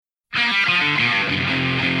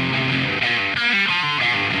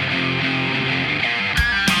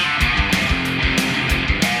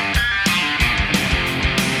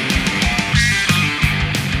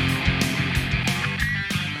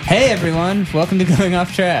everyone. Welcome to Going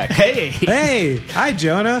Off Track. Hey. Hi,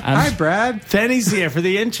 Jonah. Hi, Brad. Benny's here for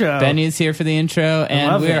the intro. Benny is here for the intro,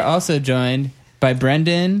 and we are also joined by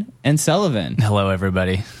Brendan and Sullivan. Hello,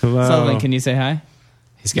 everybody. Hello. Sullivan, can you say hi?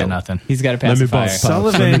 He's got nothing. He's got a pacifier.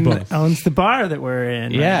 Sullivan owns the bar that we're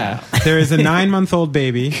in. Yeah. There is a 9-month-old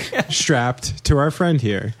baby strapped to our friend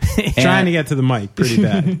here, trying to get to the mic pretty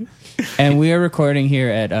bad. And we are recording here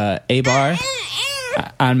at A Bar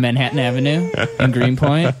on Manhattan Avenue in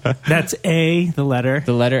Greenpoint. That's A, the letter.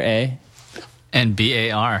 The letter A. And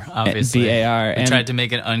BAR, obviously. BAR. We tried to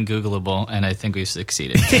make it ungoogleable, and I think we've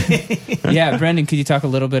succeeded. Yeah, Brendan, could you talk a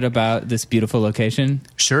little bit about this beautiful location?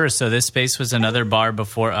 Sure. So this space was another bar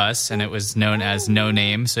before us, and it was known as No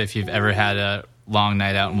Name. So if you've ever had a long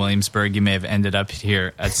night out in Williamsburg, you may have ended up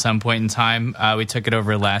here at some point in time. We took it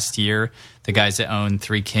over last year. The guys that own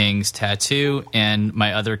Three Kings Tattoo and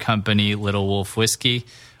my other company, Little Wolf Whiskey,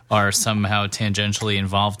 are somehow tangentially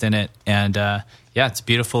involved in it. And yeah, it's a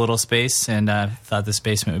beautiful little space, and thought this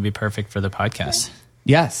basement would be perfect for the podcast.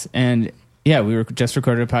 Yes, and yeah, we just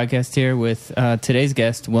recorded a podcast here with today's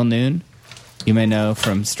guest, Will Noon. You may know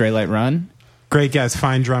from Straylight Run. Great guys,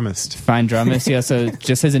 fine drummist. Fine drummist. He also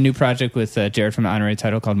just has a new project with Jared from the Honorary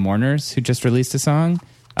Title called Mourners, who just released a song.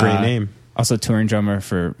 Great name. Also touring drummer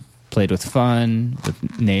for Played with Fun,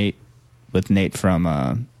 with Nate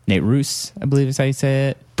from Nate Roos, I believe is how you say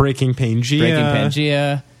it. Breaking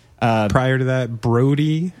Pangea. Prior to that,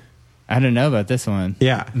 Brody. I don't know about this one.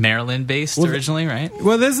 Yeah. Maryland-based originally, right?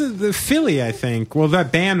 Well, this is the Philly, I think. Well,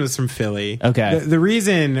 that band was from Philly. Okay. The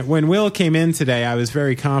reason, when Will came in today, I was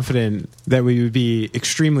very confident that we would be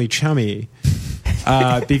extremely chummy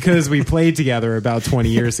because we played together about 20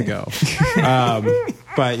 years ago.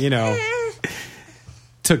 But,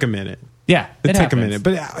 took a minute. Yeah, It took happens. a minute.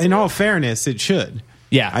 But in all fairness, it should.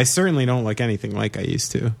 Yeah. I certainly don't look anything like I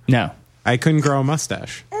used to. No. I couldn't grow a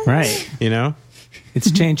mustache. Right. It's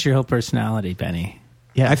It's changed your whole personality, Benny.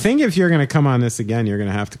 Yeah. I think if you're going to come on this again, you're going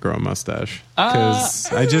to have to grow a mustache.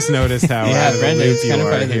 Because I just noticed how out of the Brendan, loop it's you kind of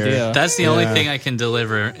are part of the here. deal. That's the only thing I can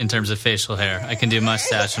deliver in terms of facial hair. I can do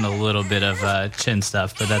mustache and a little bit of chin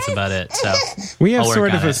stuff, but that's about it. So We have I'll work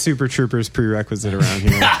sort of on a it. Super Troopers prerequisite around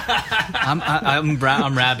here.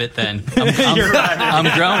 I'm rabbit then. I'm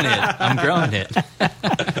growing it.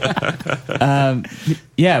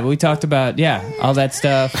 Yeah, but we talked about, all that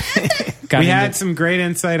stuff. We had some great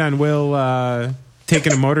insight on Will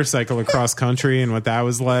taking a motorcycle across country and what that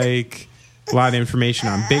was like. A lot of information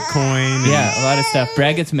on Bitcoin. Yeah, a lot of stuff.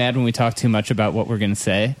 Brad gets mad when we talk too much about what we're going to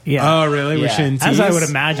say. Yeah. Oh, really? We Yeah. shouldn't As tease? I would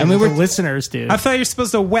imagine And we were- the listeners do. I thought you were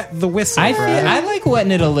supposed to wet the whistle, Brad. I like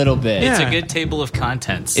wetting it a little bit. Yeah. It's a good table of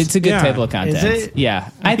contents. It's a good Yeah. table of contents. Is it? Yeah,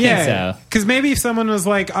 I think so. Because maybe if someone was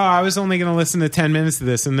like, oh, I was only going to listen to 10 minutes of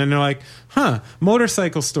this, and then they're like,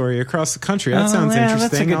 motorcycle story across the country. That sounds yeah, that's a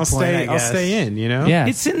interesting. good I'll point, I I'll guess. stay in, Yeah.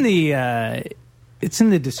 It's in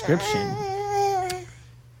the description.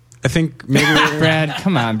 I think maybe Brad,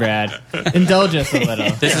 come on, Brad. Indulge us a little.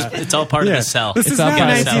 It's all part of the sell. This is It's all not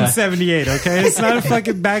part of the 1978, okay? It's not a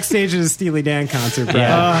fucking backstage at a Steely Dan concert, Brad.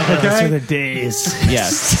 Yeah. Those Okay? are the days.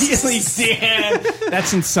 Yes. Steely Dan.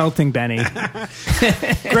 That's insulting, Benny.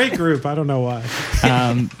 Great group. I don't know why.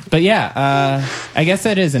 But yeah, I guess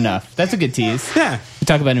that is enough. That's a good tease. Yeah, We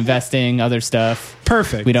talk about investing, other stuff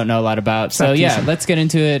perfect. we don't know a lot about. So yeah, let's get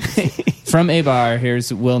into it. From A Bar,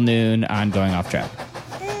 here's Will Noon on Going Off Track.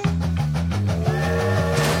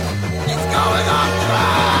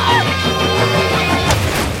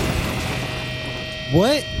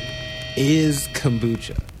 What is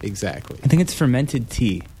kombucha exactly? I think it's fermented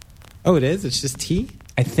tea. Oh, it is? It's just tea?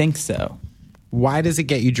 I think so. Why does it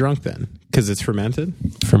get you drunk then? Because it's fermented?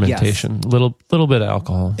 Fermentation, little bit of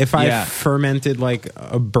alcohol. If I Yeah. fermented like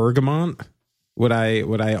a bergamot, would I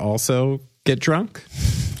also get drunk?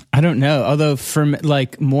 I don't know. Although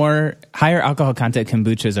more higher alcohol content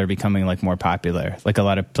kombuchas are becoming like more popular. Like a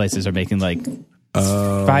lot of places are making like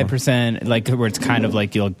 5%, like where it's kind of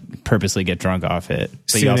like you'll purposely get drunk off it, but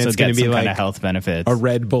Soon you also it's gonna get be some kind like of health benefits. A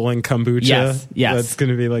Red Bull and kombucha? Yes. That's going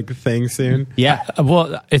to be like a thing soon. Yeah,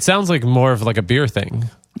 Well, it sounds like more of like a beer thing.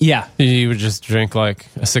 yeah, You would just drink like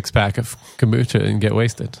a 6-pack of kombucha and get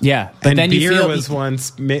wasted. yeah. But And then beer you feel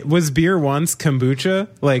was beer once kombucha?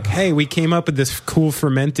 Like, hey, we came up with this cool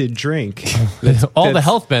fermented drink. All the that's-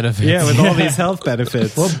 health benefits. Yeah, with all these health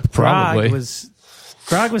benefits. Probably.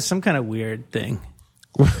 Grog was some kind of weird thing.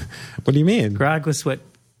 What do you mean? Grog was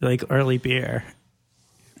like early beer.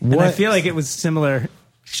 And I feel like it was similar.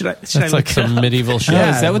 Should I That's look like it some up? medieval shit.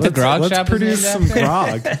 Yeah, is that what the grog let's shop is produce named some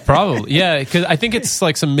grog. Probably. Yeah, because I think it's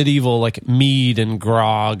like some medieval like mead and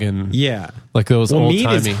grog and Yeah. like those Well, old mead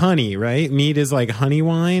is timey. honey, right? Mead is like honey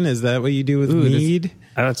wine. Is that what you do with mead?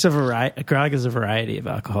 It's a variety. Grog is a variety of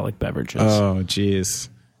alcoholic beverages. Oh, jeez.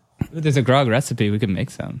 There's a grog recipe. We could make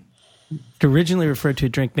some. Originally referred to a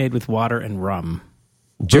drink made with water and rum.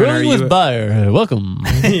 Brewing with Bayer. Welcome.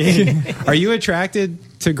 Are you attracted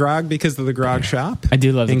to grog because of the grog shop? I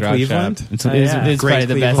do love the in grog Cleveland? shop. It's Great probably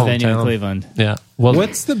the best Cleveland. venue in Hometown. Cleveland. Yeah. Well,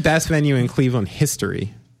 What's the best venue in Cleveland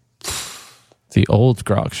history? the old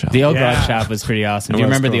grog shop? The old grog shop was pretty awesome. Do you was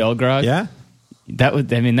remember the cool. old grog? Yeah. That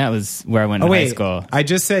was where I went in high school. I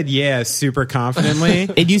just said yeah super confidently.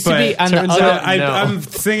 It used to be but on the turns other. out I'm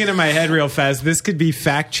singing in my head real fast. This could be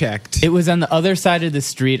fact checked. It was on the other side of the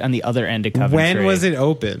street, on the other end of Coventry. When was it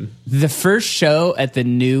open? The first show at the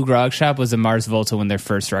new grog shop was a Mars Volta when their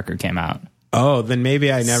first record came out. Oh, then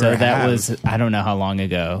maybe I never. So that have. was, I don't know how long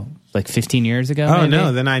ago, like 15 years ago. Oh maybe?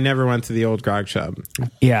 no, then I never went to the old grog shop.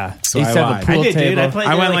 Yeah. So They used to I have a lied. pool I did, dude. table. I played I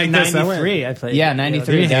there went like like this. I went- 93. I played. Yeah,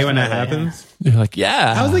 93. Did you hate when that definitely. happens? You're like,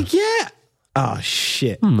 yeah. I was like, yeah. Oh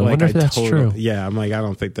shit. I wonder if that's totally- true. Yeah, I'm like, I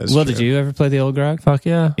don't think that's Will, true. did you ever play the old grog? fuck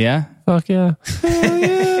yeah. Yeah. Fuck yeah.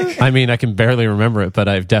 I mean, I can barely remember it, but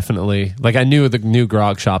I've definitely, like, I knew the new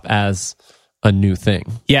grog shop as a new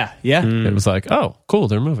thing. Yeah. Yeah. It was like, oh, cool,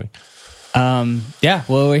 they're moving. Yeah.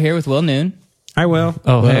 Well, we're here with Will Noon. I will.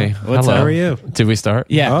 Oh, hey. what's hello. up? How are you? Did we start?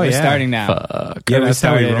 Yeah. Oh, we're yeah. starting now. Yeah, we that's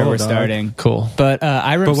how we started or roll, we're dog. starting. Cool. But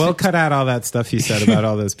But we'll cut out all that stuff you said about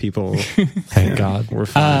all those people. Thank God. We're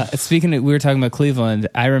fine. speaking of, we were talking about Cleveland.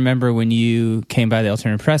 I remember when you came by the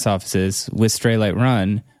alternate press offices with Straylight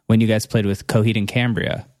Run when you guys played with Coheed and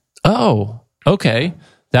Cambria. Oh, okay.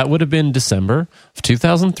 That would have been December of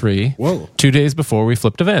 2003. Whoa. 2 days before we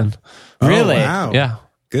flipped a van. Really? Oh, wow. Yeah.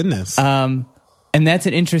 Goodness. And that's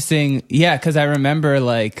an interesting, because I remember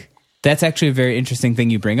that's actually a very interesting thing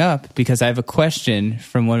you bring up because I have a question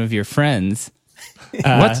from one of your friends.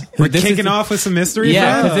 What? We're kicking off with some mystery.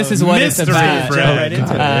 Yeah, because this is what it's Mystery about. friend. Right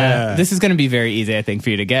into it. Yeah. This is going to be very easy, I think, for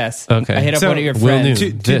you to guess. Okay. I hit up So, one of your Will friends.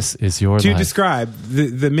 Noon, this is your To life. describe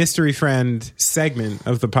the mystery friend segment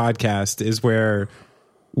of the podcast is where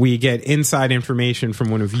we get inside information from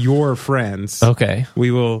one of your friends. Okay.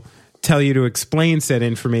 We will tell you to explain said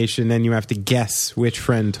information, then you have to guess which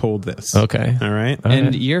friend told this. Okay. All right.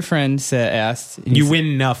 And your friend asked... You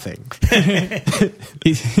win nothing.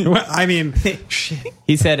 Well, I mean,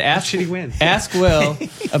 He said, ask, should he win? ask Will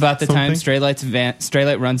about the time Something?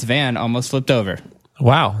 Straylight Run's van almost flipped over.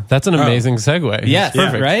 Wow. That's an amazing segue. Yes,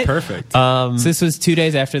 yeah, right? Perfect. So this was 2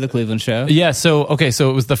 days after the Cleveland show. Yeah. So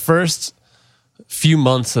it was the first few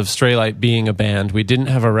months of Straylight being a band. We didn't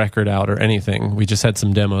have a record out or anything. We just had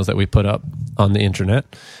some demos that we put up on the internet.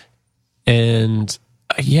 And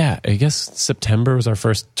I guess September was our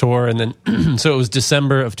first tour. And then, so it was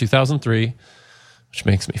December of 2003, which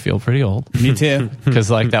makes me feel pretty old. Me too. Because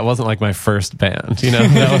that wasn't like my first band, you know.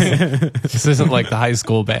 This isn't like the high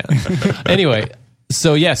school band. Anyway,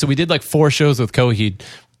 so we did like 4 shows with Coheed.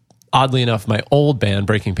 Oddly enough, my old band,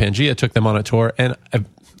 Breaking Pangea, took them on a tour, and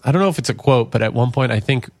I don't know if it's a quote, but at one point I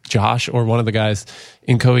think Josh or one of the guys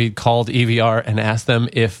in Coheed called EVR and asked them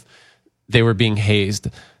if they were being hazed.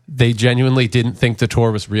 They genuinely didn't think the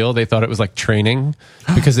tour was real. They thought it was like training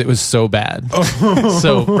because it was so bad.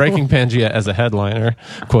 So Breaking Pangea as a headliner,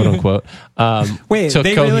 quote unquote. Wait, took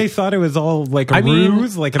they Coheed- really thought it was all like a I mean,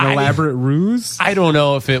 ruse, like an elaborate ruse? I don't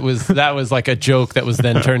know if that was like a joke that was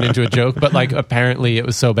then turned into a joke, but like apparently it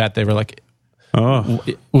was so bad they were like, Oh.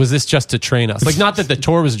 was this just to train us? Like, not that the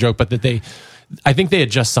tour was a joke, but that I think they had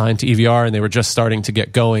just signed to EVR and they were just starting to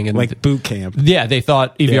get going. And Like boot camp. yeah, they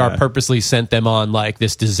thought EVR Yeah. purposely sent them on like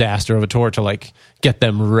this disaster of a tour to like get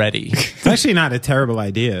them ready. It's actually not a terrible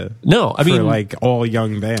idea. No, I mean, for like all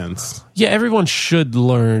young bands. yeah, everyone should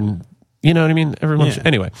learn. You know what I mean? Everyone. Yeah. Should,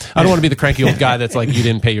 anyway, I don't want to be the cranky old guy that's like, you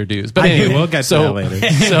didn't pay your dues. But I do. anyway, We'll get to that later.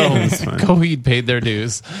 So It's fine. Coheed paid their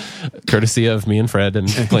dues, courtesy of me and Fred and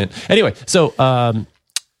Clint. Anyway, so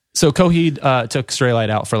Coheed took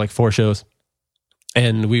Straylight out for like 4 shows,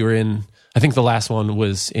 and we were in. I think the last one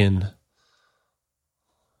was in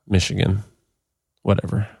Michigan,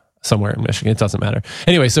 whatever. Somewhere in Michigan. It doesn't matter.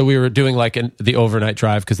 Anyway, so we were doing like the overnight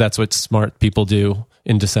drive because that's what smart people do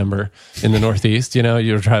in December in the Northeast. You know,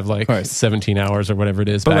 you drive like 17 hours or whatever it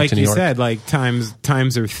is But back like to New you York. said, like times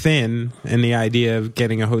are thin, and the idea of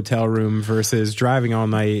getting a hotel room versus driving all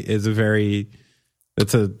night is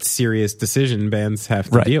that's a serious decision bands have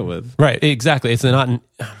to deal with. Right, exactly. It's not.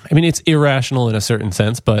 I mean, it's irrational in a certain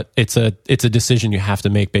sense, but it's a decision you have to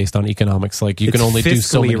make based on economics. Like you can only do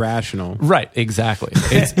so many. Rational. Right, exactly.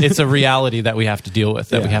 It's a reality that we have to deal with.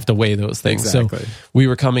 That we Yeah. have to weigh those things. Exactly. So we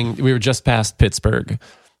were just past Pittsburgh,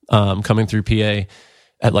 coming through PA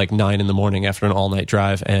at like 9 a.m. after an all night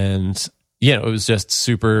drive, and it was just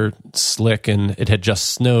super slick, and it had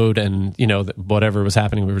just snowed, and whatever was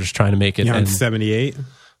happening, we were just trying to make it. On and 78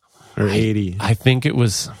 or 80? I think it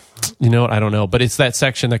was. You know what? I don't know, but it's that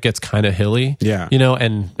section that gets kind of hilly. Yeah.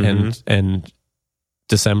 And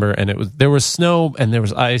December, and there was snow and there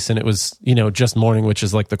was ice, and it was just morning, which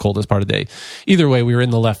is like the coldest part of the day. Either way, we were in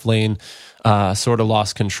the left lane, sort of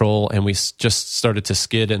lost control, and we just started to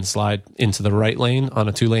skid and slide into the right lane on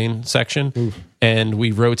a 2-lane section. Oof. And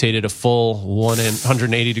we rotated a full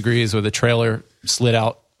 180 degrees where the trailer slid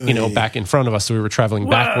out back in front of us, so we were traveling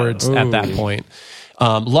backwards at that point.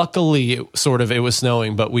 Luckily, it was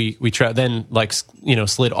snowing, but we then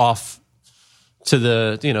slid off to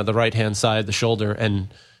the right hand side, the shoulder,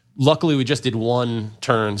 and luckily we just did one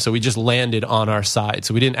turn, so we just landed on our side,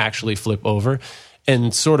 so we didn't actually flip over.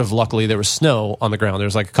 And sort of luckily there was snow on the ground. There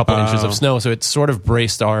was like a couple inches of snow, so it sort of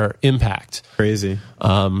braced our impact. Crazy.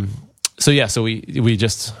 So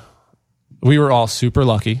we were all super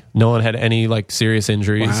lucky. No one had any like serious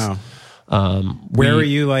injuries. Wow. Where were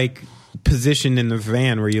you like positioned in the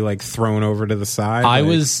van? Were you like thrown over to the side? I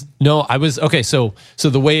was okay. So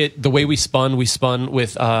the way we spun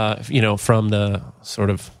with from the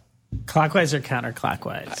sort of clockwise or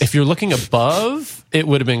counterclockwise. If you're looking above, it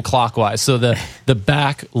would have been clockwise. So the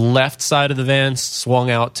back left side of the van swung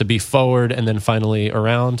out to be forward, and then finally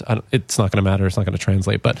around. It's not going to matter. It's not going to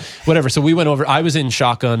translate, but whatever. So we went over. I was in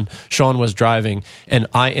shotgun. Sean was driving, and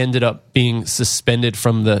I ended up being suspended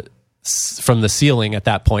from the ceiling at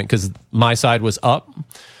that point because my side was up.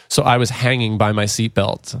 So I was hanging by my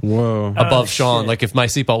seatbelt above Sean. Shit. Like if my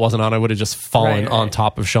seatbelt wasn't on, I would have just fallen on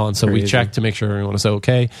top of Sean. So we checked to make sure everyone was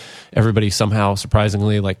okay. Everybody somehow,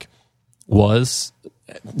 surprisingly, was.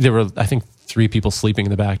 There were, I think, 3 people sleeping in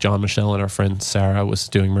the back. John, Michelle, and our friend Sarah was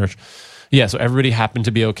doing merch. Yeah, so everybody happened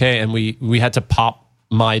to be okay. And we had to pop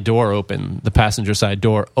my door open, the passenger side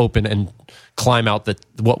door open, and climb out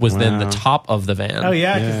what was then the top of the van. Oh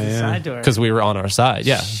yeah, because the side door. Because we were on our side.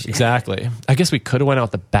 Yeah, exactly. I guess we could have went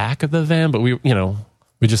out the back of the van, but we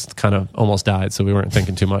just kind of almost died, so we weren't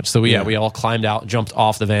thinking too much. So we all climbed out, jumped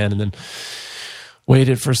off the van, and then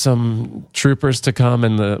waited for some troopers to come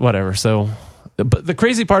and whatever. So, but the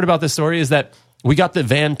crazy part about this story is that we got the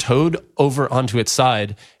van towed over onto its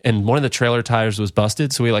side, and one of the trailer tires was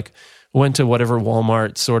busted. So we went to whatever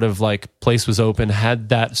Walmart sort of place was open, had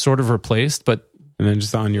that sort of replaced, and then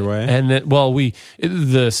just on your way. And then,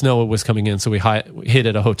 the snow was coming in, so we hid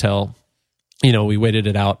at a hotel. We waited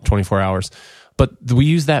it out 24 hours, but we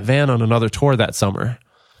used that van on another tour that summer.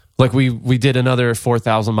 We did another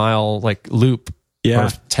 4,000 mile loop, or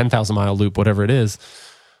 10,000 mile loop, whatever it is.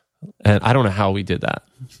 And I don't know how we did that.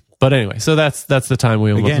 But anyway, so that's the time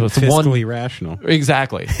we almost... Again, fiscally rational.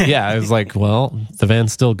 Exactly. Yeah, it was the van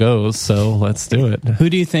still goes, so let's do it.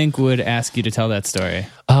 Who do you think would ask you to tell that story?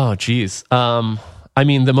 Oh, geez. I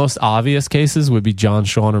mean, the most obvious cases would be John,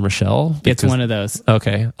 Sean, or Michelle. It's one of those.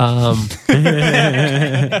 Okay. I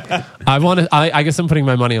guess I'm putting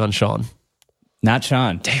my money on Sean. Not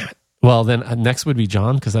Sean. Damn it. Well, then next would be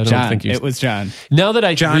John, because I don't think you... It was John. Now that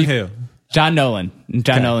John who? John Nolan.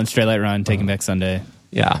 John Nolan, Straylight Run, Taking Back Sunday.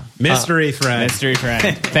 Yeah. Mystery friend.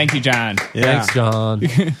 Thank you, John. Yeah. Thanks, John.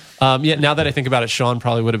 Now that I think about it, Sean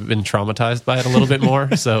probably would have been traumatized by it a little bit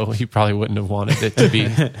more, so he probably wouldn't have wanted it to be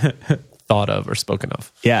thought of or spoken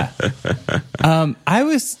of. Yeah.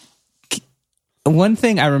 One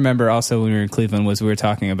thing I remember also when we were in Cleveland was we were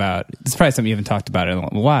talking about, it's probably something you haven't talked about in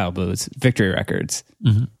a while, but it was Victory Records.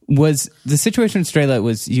 Mm-hmm. Was the situation in Straylight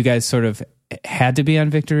was you guys sort of had to be on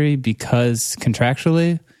Victory because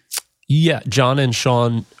contractually? Yeah, John and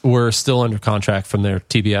Sean were still under contract from their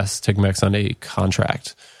TBS, Taking Back Sunday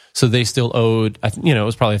contract. So they still owed, it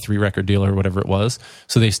was probably a 3-record deal or whatever it was.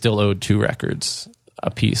 So they still owed 2 records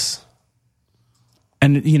a piece.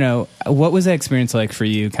 And, what was that experience like for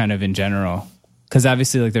you kind of in general? Because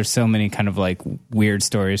obviously, there's so many kind of weird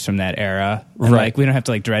stories from that era. And, right. We don't have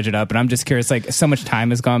to dredge it up, but I'm just curious, so much time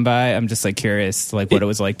has gone by. I'm just curious, what it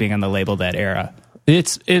was like being on the label that era.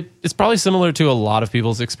 It's probably similar to a lot of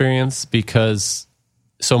people's experience because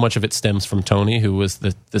so much of it stems from Tony, who was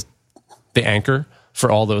the anchor for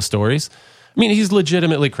all those stories. I mean, he's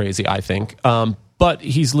legitimately crazy, I think, but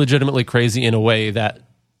he's legitimately crazy in a way that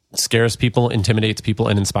scares people, intimidates people,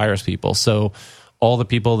 and inspires people. So all the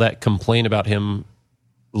people that complain about him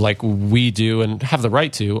like we do and have the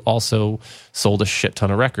right to also sold a shit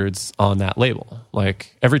ton of records on that label.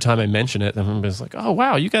 Every time I mention it, I'm just like, oh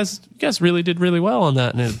wow, you guys really did really well on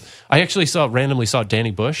that. And I actually randomly saw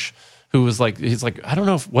Danny Bush, who was I don't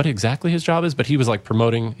know what exactly his job is, but he was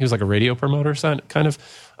promoting, he was a radio promoter kind of,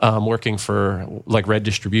 working for Red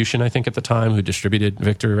Distribution, I think at the time, who distributed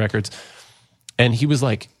Victory Records. And he was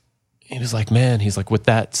he was like, man, he's like, with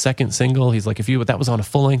that second single, he's like, if that was on a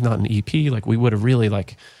full length, not an EP, like we would have really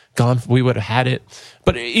like we would have had it.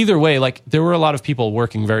 But either way, like there were a lot of people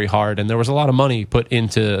working very hard, and there was a lot of money put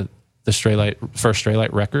into the first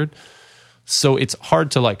Straylight record. So it's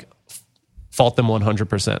hard to like fault them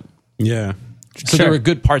 100%. Yeah. So there were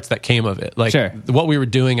good parts that came of it. Like what we were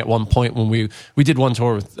doing at one point when we did one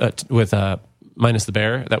tour with Minus the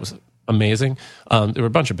Bear, that was amazing. There were a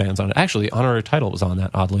bunch of bands on it. Actually, Honorary Title was on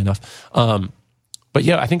that, oddly enough. But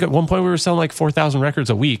yeah, I think at one point we were selling like 4,000 records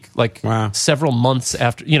a week, like several months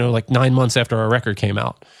after, like 9 months after our record came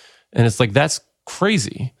out. And it's like, that's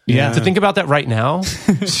crazy. Yeah. To think about that right now,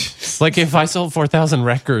 like if I sold 4,000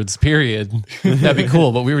 records, period, that'd be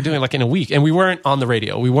cool. But we were doing like in a week, and we weren't on the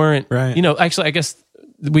radio. We weren't, actually, I guess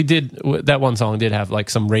we did, that one song did have like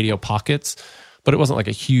some radio pockets, but it wasn't like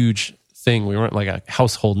a huge thing. We weren't like a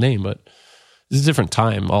household name, but it's a different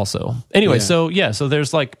time also. Anyway, so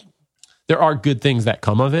there's like, there are good things that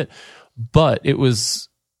come of it, but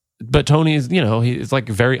Tony is, he's like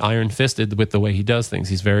very iron fisted with the way he does things.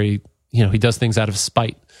 He's very, he does things out of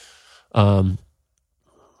spite. So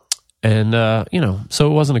it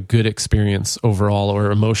wasn't a good experience overall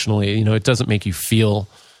or emotionally. It doesn't make you feel,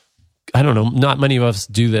 I don't know, not many of us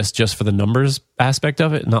do this just for the numbers aspect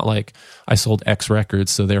of it. Not like I sold X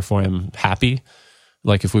records, so therefore I'm happy.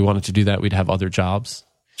 Like if we wanted to do that, we'd have other jobs.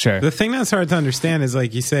 Sure. The thing that's hard to understand is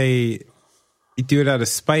like you say, you do it out of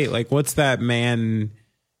spite. Like what's that man,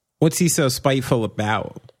 what's he so spiteful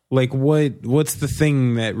about? Like what's the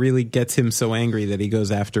thing that really gets him so angry that he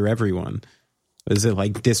goes after everyone? Is it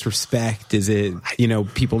like disrespect? Is it,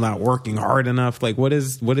 people not working hard enough? Like what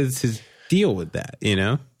is his deal with that,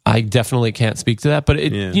 I definitely can't speak to that, but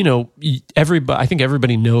everybody, I think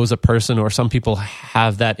everybody knows a person, or some people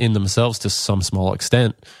have that in themselves to some small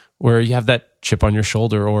extent, where you have that chip on your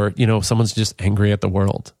shoulder, or, someone's just angry at the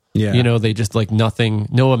world. Yeah. They just like nothing,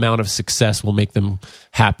 no amount of success will make them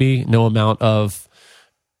happy. No amount of,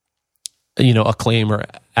 acclaim or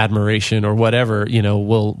admiration or whatever,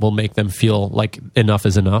 will make them feel like enough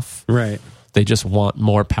is enough. Right. They just want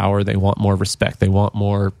more power. They want more respect. They want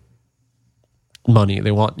more money. They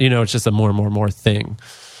want, it's just a more and more thing.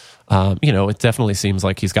 It definitely seems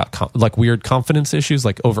like he's got like weird confidence issues,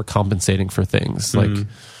 like overcompensating for things. Mm-hmm. Like,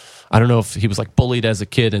 I don't know if he was like bullied as a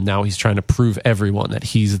kid and now he's trying to prove everyone that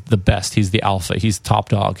he's the best. He's the alpha. He's top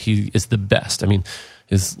dog. He is the best. I mean,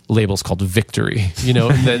 his label's called Victory, and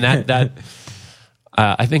then that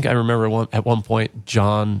I think I remember at one point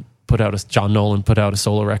John Nolan put out a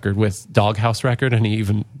solo record with Doghouse record,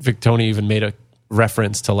 and Tony even made a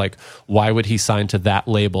reference to like, why would he sign to that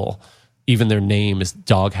label? Even their name is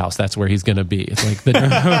Doghouse. That's where he's going to be. It's like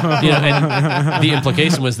and the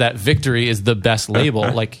implication was that Victory is the best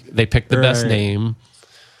label. Like they picked the best name.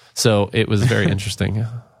 So it was very interesting.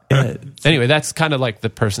 Anyway, that's kind of like the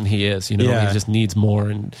person he is, he just needs more,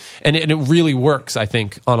 and it really works, I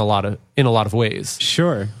think, in a lot of ways.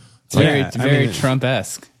 Sure. It's very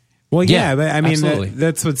Trump-esque. Well, yeah, but I mean,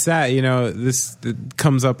 that's what's sad. This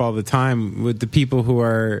comes up all the time with the people who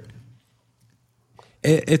are.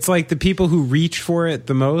 It's like the people who reach for it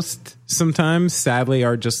the most sometimes, sadly,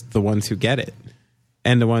 are just the ones who get it.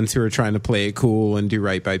 And the ones who are trying to play it cool and do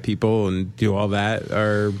right by people and do all that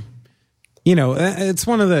are, it's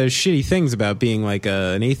one of the shitty things about being like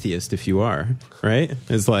an atheist, if you are, right?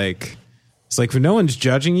 It's like if no one's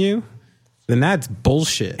judging you, then that's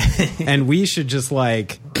bullshit. And we should just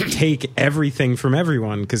like take everything from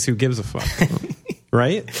everyone, because who gives a fuck?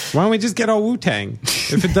 Right? Why don't we just get all Wu-Tang?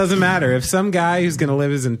 If it doesn't matter. If some guy who's going to live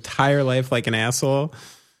his entire life like an asshole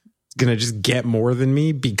is going to just get more than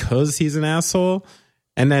me because he's an asshole,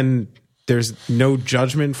 and then there's no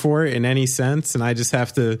judgment for it in any sense, and I just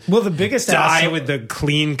have to the biggest die with the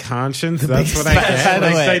clean conscience. That's what I get.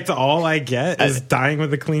 That's all I get is dying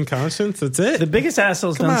with a clean conscience. That's it. The biggest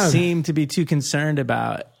assholes don't seem to be too concerned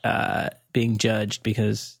about being judged,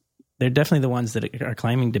 because they're definitely the ones that are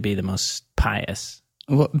claiming to be the most pious.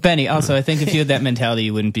 Well, Benny, also, I think if you had that mentality,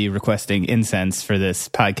 you wouldn't be requesting incense for this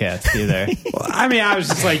podcast either. Well, I mean, I was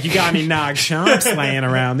just like, you got any Nog chomps laying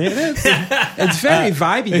around? It's very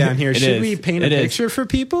vibey down here. Should we paint a picture for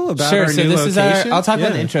people about our new location? I'll talk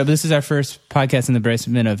about the intro, but this is our first podcast in the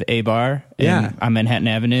basement of A Bar on Manhattan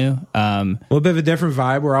Avenue. A little bit of a different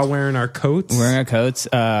vibe. We're all wearing our coats.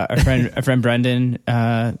 Our friend Brendan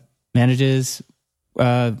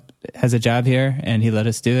has a job here, and he let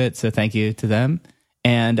us do it, so thank you to them.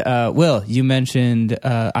 And Will, you mentioned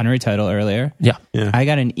Honorary Title earlier. Yeah. I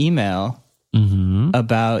got an email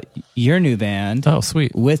about your new band. Oh,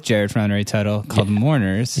 sweet. With Jared from Honorary Title called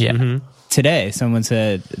Mourners. Yeah. Mm-hmm. today someone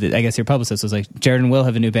said, I guess your publicist was like, Jared and Will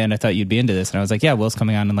have a new band. I thought you'd be into this. And I was like, yeah, Will's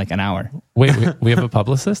coming on in like an hour. Wait, we have a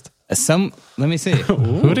publicist? Let me see.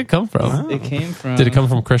 Who did it come from? It came from... Did it come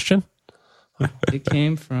from Christian? It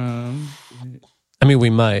came from... I mean, we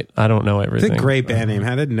might. I don't know It's everything. a great band name.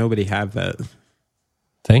 How did nobody have that?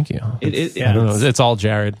 Thank you. Yeah, I don't know. It's all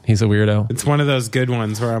Jared. He's a weirdo. It's one of those good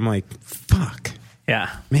ones where I'm like, fuck,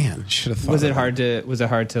 Yeah. man, should have thought. Was it of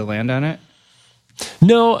hard to land on it?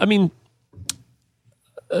 No, I mean,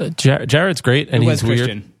 Jared's great, and It he's was weird.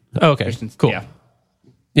 Christian. Oh, okay, Christian's- cool. Yeah.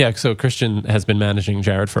 Yeah, so Christian has been managing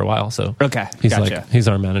Jared for a while, so Okay, he's gotcha. he's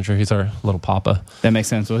our manager. He's our little papa. That makes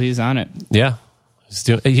sense. Well, he's on it. Yeah,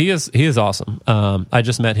 he is awesome. I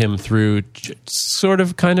just met him through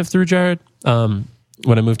kind of through Jared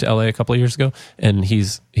when I moved to LA a couple of years ago, and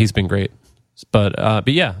he's been great. But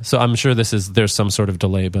yeah, so I'm sure there's some sort of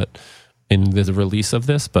delay, but in the release of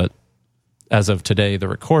this, but as of today, the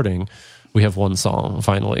recording, we have one song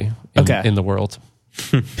finally in the world.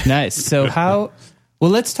 Nice. So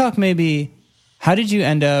let's talk maybe, how did you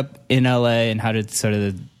end up in LA, and how did sort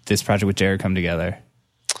of this project with Jared come together?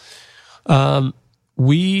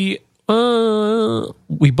 We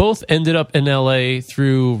both ended up in LA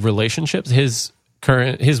through relationships. His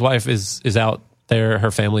wife is out there,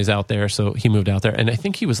 her family's out there, so he moved out there, and I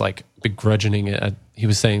think he was like begrudging it. He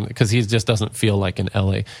was saying, because he just doesn't feel like in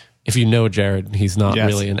LA. If you know Jared, he's not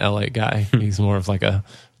really an LA guy. He's more of like a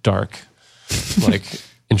dark, like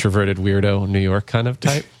introverted weirdo New York kind of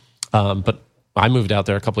type. But I moved out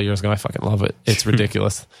there a couple of years ago. I fucking love it. It's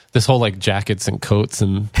ridiculous. This whole like jackets and coats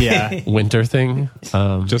and winter thing.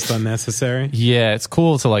 Just unnecessary. Yeah, it's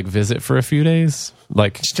cool to like visit for a few days.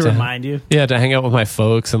 Like Just to remind you. Yeah, to hang out with my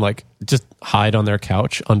folks and like just hide on their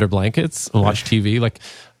couch under blankets and watch TV. Like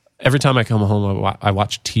every time I come home, I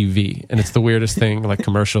watch TV, and it's the weirdest thing. Like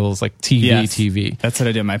commercials, like TV. That's what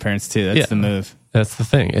I do with my parents too. That's the move. That's the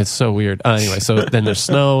thing. It's so weird. Anyway, so then there's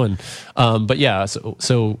snow, and but yeah.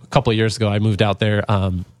 So a couple of years ago, I moved out there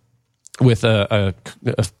with a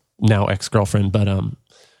now ex-girlfriend. But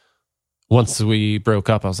once we broke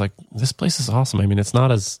up, I was like, this place is awesome. I mean, it's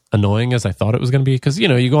not as annoying as I thought it was going to be, because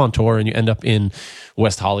you go on tour and you end up in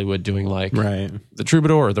West Hollywood doing like the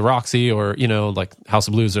Troubadour or the Roxy or like House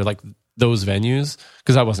of Blues or like those venues,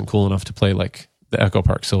 because I wasn't cool enough to play like the Echo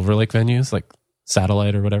Park Silver Lake venues, like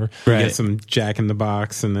Satellite or whatever. Right. Get some Jack in the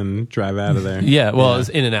Box and then drive out of there. Yeah, well, it's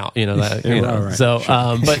in and out, that. Right. So,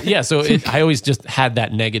 but yeah, so I always just had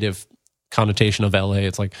that negative connotation of LA.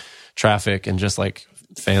 It's like traffic and just like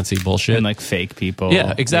fancy bullshit And like fake people.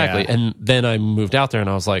 Yeah, exactly. Yeah. And then I moved out there, and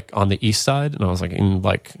I was like on the east side, and I was like in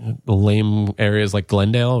like lame areas like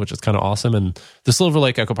Glendale, which is kind of awesome. And the Silver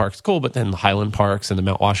Lake Echo Park is cool, but then the Highland Parks and the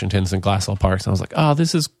Mount Washingtons and Glassell Parks, and I was like, oh,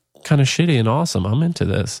 this is kind of shitty and awesome. I'm into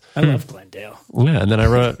this. I love Glendale. Yeah, and then I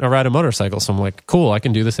ride a motorcycle, so I'm like, cool, I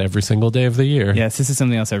can do this every single day of the year. Yes, this is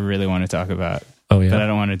something else I really want to talk about. Oh yeah, But I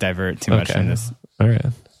don't want to divert too much from this. All right.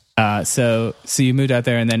 So you moved out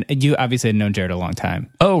there, and then you obviously had known Jared a long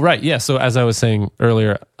time. Oh right, yeah. So as I was saying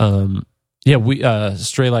earlier, we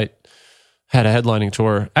Straylight had a headlining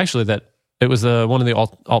tour. Actually, that it was one of the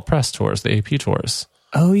alt press tours, the AP tours.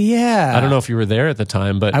 Oh yeah, I don't know if you were there at the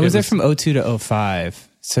time, but I was there from 2002 to 2005.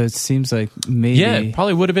 So it seems like maybe it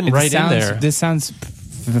probably would have been right in there. This sounds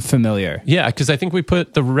familiar. Yeah, because I think we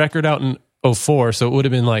put the record out in 2004, so it would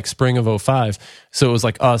have been like spring of 2005. So it was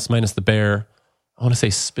like us minus the Bear. I want to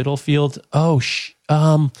say Spitalfield.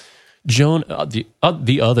 Jonah, the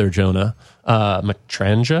other Jonah,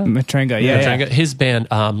 Matranga. Yeah. His band,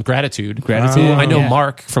 Gratitude. I know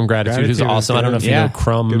Mark from Gratitude, who's Gratitude awesome. is I don't know if you know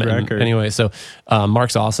Crumb. Good record. Anyway, so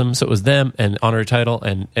Mark's awesome. So it was them and Honorary Title,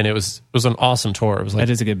 and it was an awesome tour. It was like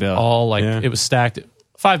That is a good bill. All like it was stacked.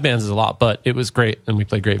 5 bands is a lot, but it was great, and we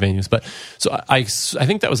played great venues. But so I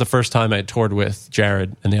think that was the first time I had toured with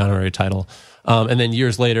Jared and the Honorary Title, and then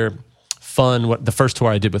years later. Fun, the first tour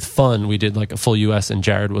I did with Fun, we did like a full US, and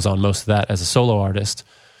Jared was on most of that as a solo artist,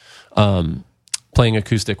 playing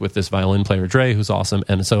acoustic with this violin player Dre, who's awesome.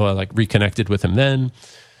 And so I like reconnected with him then,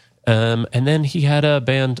 and then he had a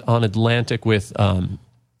band on Atlantic with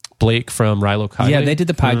Blake from Rilo Kiley. Yeah, they did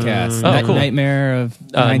the podcast. Cool. Nightmare of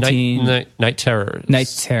Night Terrors.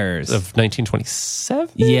 Night Terrors of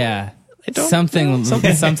 1927. Yeah. Something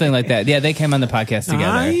like that. Yeah, they came on the podcast together.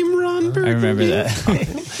 I'm Ron Burgundy. I remember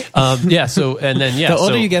that. Yeah. So and then the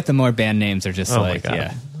older you get, the more band names are just my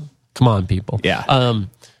God. Come on, people. Yeah.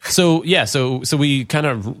 So we kind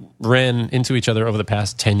of ran into each other over the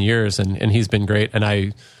past 10 years, and he's been great. And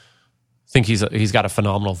I think he's got a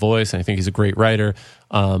phenomenal voice, and I think he's a great writer.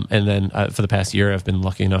 And then for the past year, I've been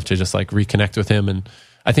lucky enough to just like reconnect with him, and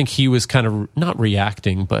I think he was kind of not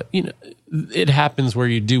reacting, but it happens where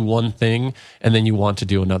you do one thing and then you want to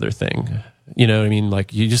do another thing. You know what I mean?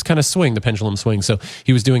 Like you just kind of swing, the pendulum swings. So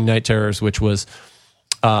he was doing Night Terrors, which was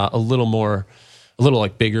a little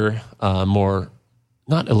like bigger, more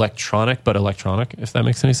not electronic, but electronic, if that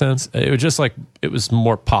makes any sense. It was just like, it was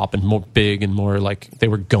more pop and more big and more like they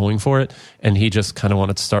were going for it. And he just kind of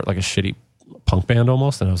wanted to start like a shitty punk band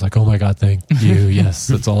almost. And I was like, oh my God, thank you. Yes,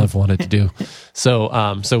 that's all I've wanted to do.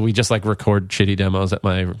 So we just like record shitty demos at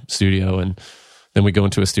my studio, and then we go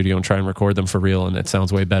into a studio and try and record them for real. And it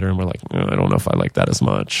sounds way better. And we're like, I don't know if I like that as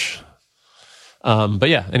much. But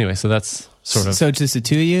yeah, anyway, so that's sort of. So it's just the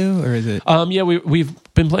two of you, or is it? Yeah,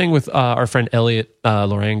 we've been playing with our friend Elliot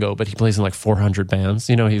Lorango, but he plays in like 400 bands.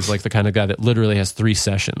 He's like the kind of guy that literally has 3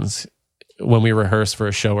 sessions. When we rehearse for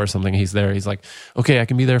a show or something, he's there. He's like, okay, I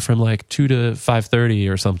can be there from like 2 to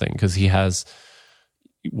 5:30 or something, because he has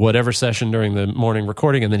whatever session during the morning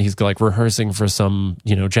recording, and then he's like rehearsing for some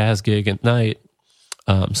jazz gig at night.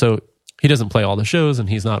 So he doesn't play all the shows, and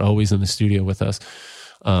he's not always in the studio with us.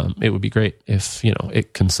 It would be great if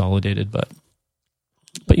it consolidated, but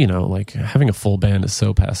like having a full band is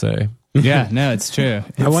so passé. Yeah, no, it's true.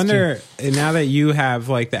 I wonder, now that you have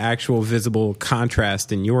like the actual visible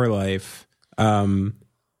contrast in your life,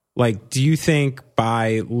 like, do you think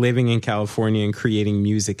by living in California and creating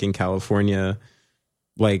music in California,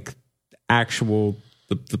 like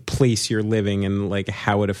the place you're living and like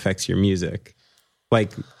how it affects your music,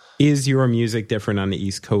 like, is your music different on the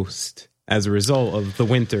East Coast as a result of the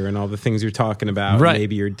winter and all the things you're talking about? Right.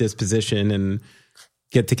 Maybe your disposition and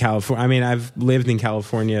get to California. I mean, I've lived in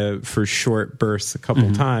California for short bursts a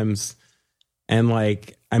couple times. And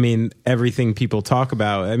like, I mean, everything people talk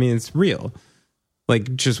about, I mean, it's real.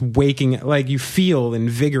 Like just waking, like you feel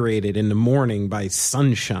invigorated in the morning by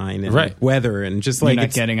sunshine and weather, and just like you're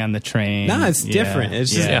not getting on the train. No, it's different.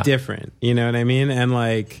 It's just different. You know what I mean? And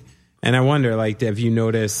like, and I wonder, like, have you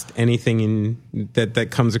noticed anything in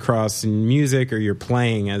that comes across in music or you're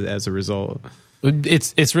playing as a result?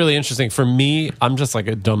 It's really interesting. For me, I'm just like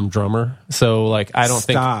a dumb drummer. So like I don't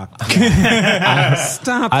Stop.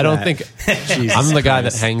 I don't think I'm the guy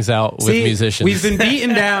that hangs out with musicians. We've been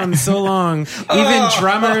beaten down so long. Even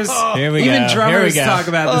drummers talk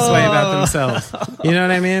about this way about themselves. You know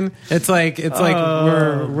what I mean? It's like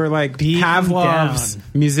we're like Pavlov's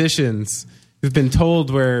musicians who've been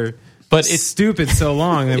told we're it's stupid so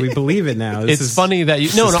long that we believe it now. It's funny that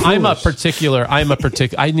I'm a particular. I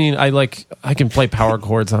mean, I can play power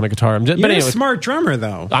chords on a guitar. You're a smart drummer,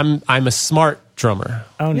 though. I'm a smart drummer.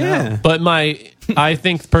 Oh no! Yeah. But I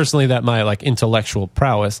think personally that my like intellectual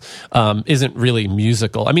prowess isn't really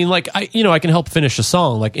musical. I mean, like I can help finish a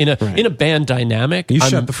song. Like in a band dynamic.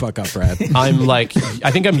 Shut the fuck up, Brad. I'm like,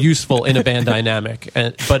 I think I'm useful in a band dynamic,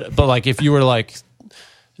 but like if you were like,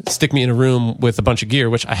 stick me in a room with a bunch of gear,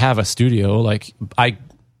 which I have a studio, like I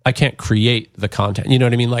can't create the content. You know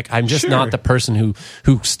what I mean? Like I'm just not the person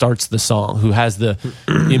who starts the song, who has the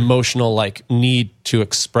emotional like need to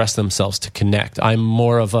express themselves, to connect. I'm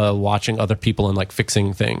more of a watching other people and like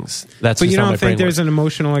fixing things. But you don't think there's an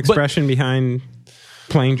emotional expression behind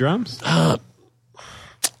playing drums?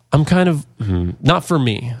 I'm kind of not for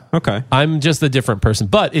me. Okay, I'm just a different person.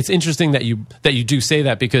 But it's interesting that you do say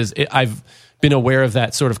that, because I've been aware of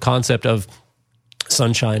that sort of concept of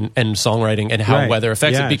sunshine and songwriting and how weather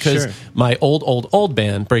affects it, because my old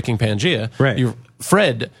band, Breaking Pangea,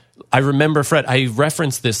 Fred, I remember Fred, I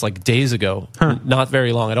referenced this like days ago, not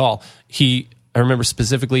very long at all. I remember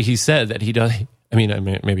specifically he said that he does, I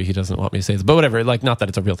mean, maybe he doesn't want me to say this, but whatever, like not that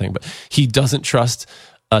it's a real thing, but he doesn't trust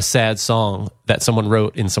a sad song that someone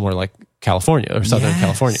wrote in somewhere like California or Southern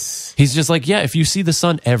California. He's just like, if you see the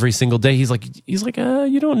sun every single day, he's like,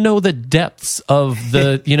 you don't know the depths of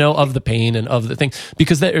the, of the pain and of the thing,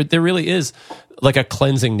 because there really is like a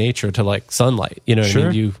cleansing nature to like sunlight, what I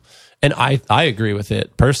mean? And I agree with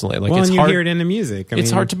it personally. Like, it's and you hard, hear it in the music.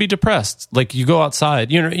 It's hard to be depressed. Like you go outside,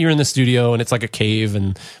 you're in the studio and it's like a cave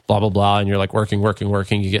and blah, blah, blah. And you're like working.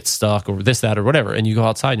 You get stuck or this, that, or whatever. And you go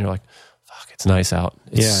outside and you're like, it's nice out.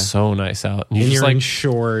 It's so nice out. And you're like in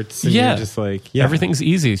shorts. And you're just like, everything's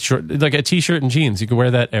easy. Short, like a t-shirt and jeans. You can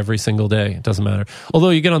wear that every single day. It doesn't matter. Although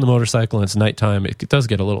you get on the motorcycle and it's nighttime, it does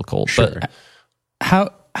get a little cold. Sure. But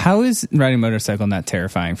how is riding a motorcycle not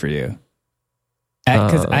terrifying for you?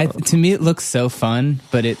 Because to me it looks so fun,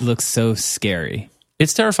 but it looks so scary.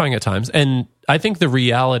 It's terrifying at times, and I think the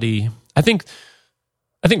reality. I think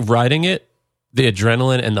riding it, the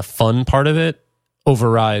adrenaline and the fun part of it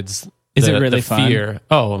overrides Is it really fun? Fear.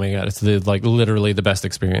 Oh my God. It's literally the best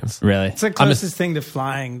experience. Really? It's the closest thing to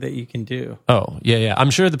flying that you can do. Oh, yeah. I'm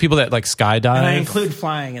sure the people that like skydive. And I include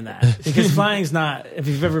flying in that. Because flying's not, if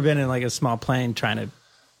you've ever been in like a small plane trying to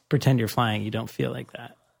pretend you're flying, you don't feel like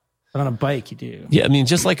that. But on a bike, you do. Yeah, I mean,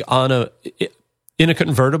 just like in a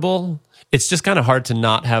convertible, it's just kind of hard to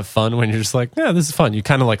not have fun when you're just like, yeah, this is fun. You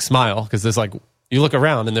kind of like smile because there's like, you look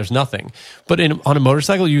around and there's nothing. But on a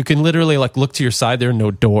motorcycle, you can literally like look to your side, there are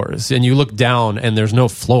no doors. And you look down and there's no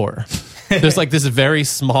floor. There's like this very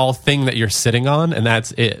small thing that you're sitting on and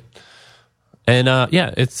that's it. And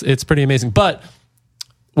yeah, it's pretty amazing. But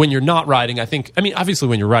when you're not riding, obviously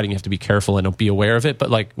when you're riding, you have to be careful and be aware of it. But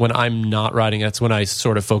like when I'm not riding, that's when I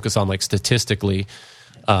sort of focus on like statistically,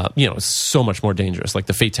 it's so much more dangerous. Like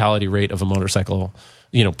the fatality rate of a motorcycle,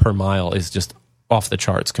 per mile is just off the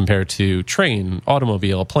charts compared to train,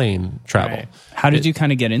 automobile, plane travel. Right. How did you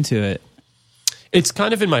kind of get into it? It's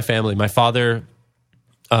kind of in my family. My father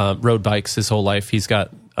rode bikes his whole life. He's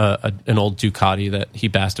got an old Ducati that he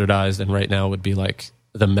bastardized and right now would be like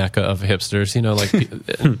the mecca of hipsters,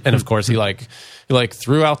 and of course he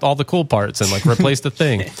threw out all the cool parts and like replaced the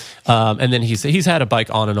thing. And then he's had a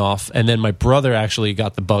bike on and off. And then my brother actually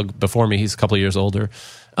got the bug before me. He's a couple of years older.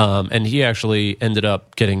 And he actually ended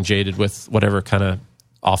up getting jaded with whatever kind of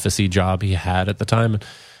office-y job he had at the time.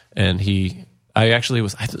 And I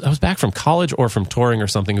was back from college or from touring or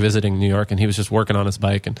something, visiting New York, and he was just working on his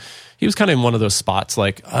bike. And he was kind of in one of those spots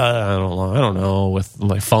like, I don't know, with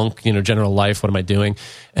my funk, general life, what am I doing?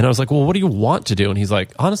 And I was like, well, what do you want to do? And he's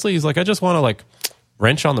like, honestly, I just want to like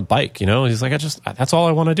wrench on the bike, He's like, that's all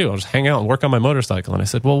I want to do. I'll just hang out and work on my motorcycle. And I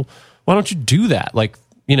said, well, why don't you do that? Like,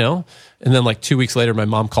 and then like 2 weeks later, my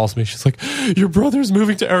mom calls me. She's like, your brother's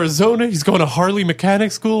moving to Arizona. He's going to Harley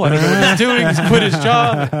mechanic school. I don't know what he's doing. He's quit his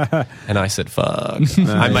job. And I said, fuck, nice.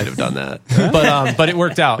 I might have done that. But it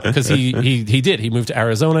worked out because he did. He moved to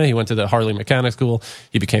Arizona. He went to the Harley mechanic school.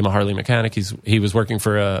 He became a Harley mechanic. He was working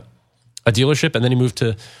for a dealership and then he moved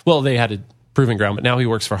to, they had a proving ground, but now he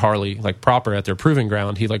works for Harley, like proper at their proving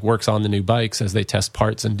ground. He like works on the new bikes as they test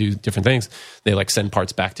parts and do different things. They like send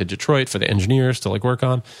parts back to Detroit for the engineers to like work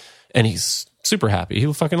on. And he's super happy.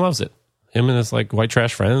 He fucking loves it. Him and his like white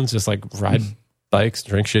trash friends just like ride bikes,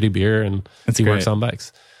 drink shitty beer, and he works on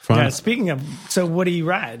bikes. Fun. Yeah, speaking of, so what do you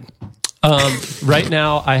ride? Right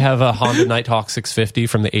now I have a Honda Nighthawk 650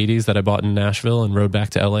 from the 80s that I bought in Nashville and rode back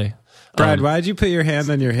to LA. Brad, why'd you put your hand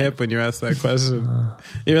on your hip when you asked that question?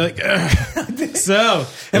 You're like, so,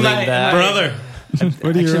 brother,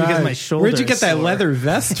 what do you ride? My shoulder Where'd you get that leather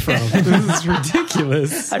vest from? This is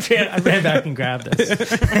ridiculous. I ran back and grabbed this.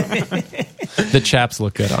 The chaps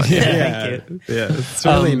look good on you. Thank you. Yeah, it's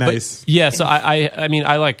really nice. Yeah, so I mean,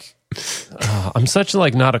 I like, I'm such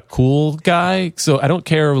like not a cool guy, so I don't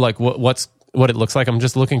care like what it looks like. I'm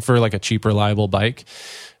just looking for like a cheap, reliable bike.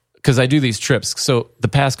 Because I do these trips. So the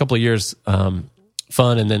past couple of years,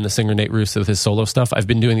 Fun and then the singer Nate Russo with his solo stuff, I've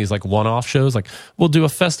been doing these like one-off shows. Like we'll do a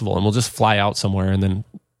festival and we'll just fly out somewhere and then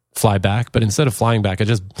fly back. But instead of flying back, I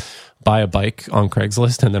just buy a bike on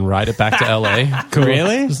Craigslist and then ride it back to LA. Cool.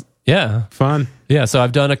 Really? Yeah. Fun. Yeah. So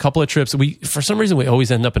I've done a couple of trips. For some reason, we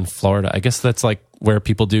always end up in Florida. I guess that's like where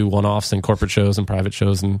people do one-offs and corporate shows and private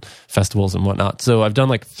shows and festivals and whatnot. So I've done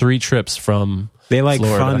like 3 trips from They like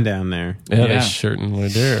Florida. fun down there. Yeah, they certainly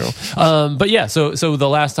do. But yeah, so the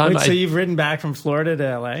last time so you've ridden back from Florida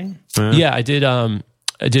to LA? Yeah, I did.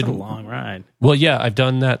 I did a long ride. Well, yeah, I've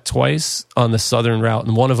done that twice on the southern route,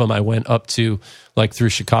 and one of them I went up to like through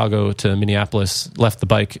Chicago to Minneapolis. Left the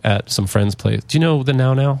bike at some friend's place. Do you know the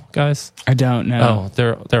Now guys? I don't know.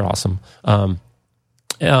 Oh, they're awesome.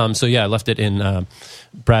 So yeah, I left it in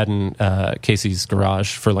Brad and Casey's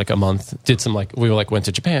garage for like a month. Did some went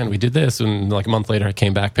to Japan. We did this, and like a month later, I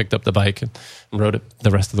came back, picked up the bike, and rode it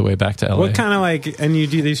the rest of the way back to LA. What kind of and you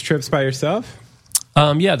do these trips by yourself?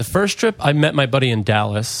 Yeah, the first trip I met my buddy in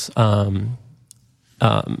Dallas, and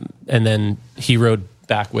then he rode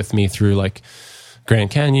back with me through like Grand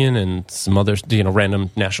Canyon and some other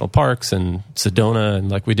random national parks and Sedona, and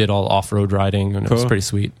like we did all off-road riding, and it was pretty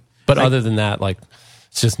sweet. But other than that, like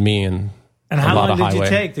it's just me and how a lot long of did highway. you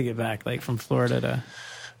take to get back, like from Florida to?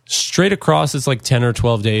 Straight across, it's like 10 or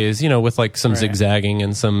 12 days, with like some zigzagging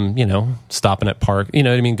and some, stopping at park, you know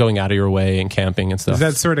what I mean? Going out of your way and camping and stuff. Is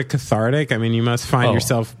that sort of cathartic? I mean, you must find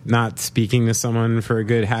yourself not speaking to someone for a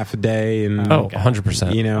good half a day and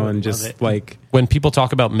 100%. And just like when people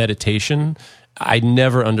talk about meditation, I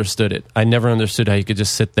never understood it. I never understood how you could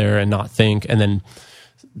just sit there and not think and then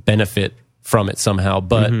benefit from it somehow.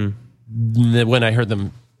 But when I heard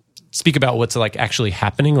them speak about what's like actually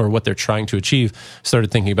happening or what they're trying to achieve, started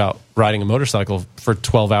thinking about riding a motorcycle for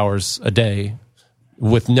 12 hours a day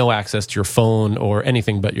with no access to your phone or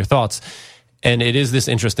anything but your thoughts. And it is this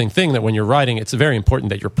interesting thing that when you're riding, it's very important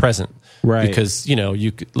that you're present. Right. Because,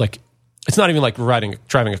 you like, it's not even like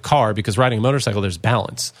driving a car, because riding a motorcycle, there's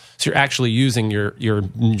balance. So you're actually using your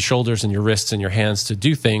shoulders and your wrists and your hands to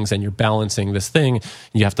do things, and you're balancing this thing.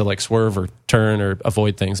 You have to like swerve or turn or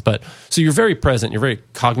avoid things. But so you're very present, you're very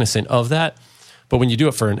cognizant of that. But when you do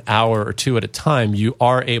it for an hour or two at a time, you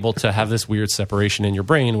are able to have this weird separation in your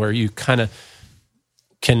brain where you kind of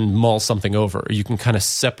can mull something over, or you can kind of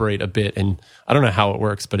separate a bit. And I don't know how it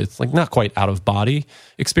works, but it's like not quite out of body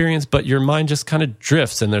experience, but your mind just kind of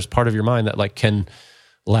drifts, and there's part of your mind that like can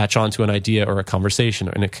latch onto an idea or a conversation,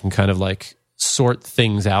 and it can kind of like sort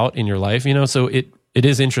things out in your life, So it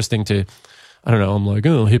is interesting to, I don't know, I'm like,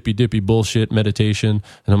 oh, hippy dippy bullshit meditation.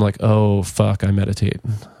 And I'm like, oh, fuck, I meditate.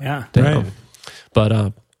 Yeah. Damn. Right.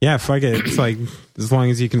 But, yeah, fuck it. It's like, as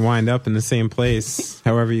long as you can wind up in the same place,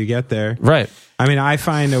 however you get there. right. I mean, I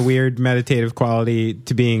find a weird meditative quality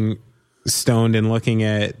to being stoned and looking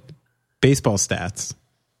at baseball stats.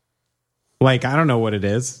 Like, I don't know what it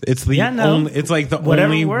is. It's the only, it's like the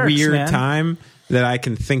only weird time that I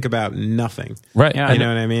can think about nothing. Right. You know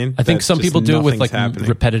what I mean? I think some people do it with like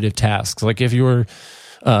repetitive tasks. Like if you were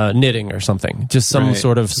knitting or something, just some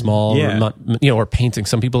sort of small, or painting.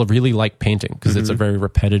 Some people really like painting because it's a very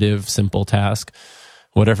repetitive, simple task.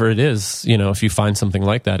 Whatever it is, if you find something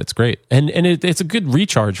like that, it's great. And it's a good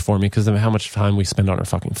recharge for me because of how much time we spend on our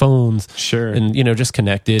fucking phones. Sure. And, just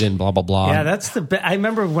connected and blah, blah, blah. Yeah, that's I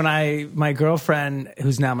remember when my girlfriend,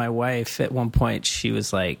 who's now my wife, at one point, she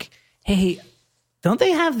was like, hey, don't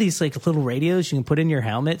they have these like little radios you can put in your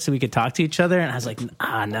helmet so we could talk to each other? And I was like,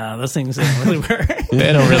 no, those things don't really work.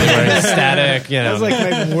 They don't really work. It's static. That was like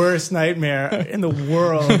my worst nightmare in the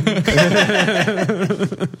world.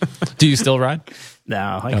 Do you still ride?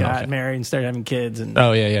 No, I got married and started having kids, and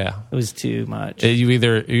yeah. it was too much. You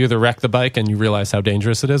either wreck the bike and you realize how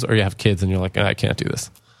dangerous it is, or you have kids and you're like, I can't do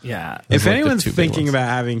this. Yeah. If anyone's thinking about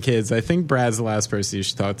having kids, I think Brad's the last person you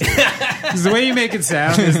should talk to. Because the way you make it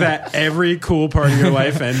sound is that every cool part of your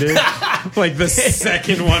life ended. Like the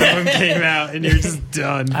second one of them came out, and you're just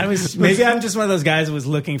done. Maybe I'm just one of those guys who was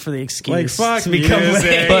looking for the excuse. Like, fuck to become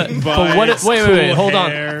music, but what? Wait, hold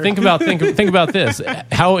on. Think about this.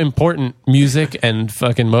 How important music and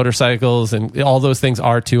fucking motorcycles and all those things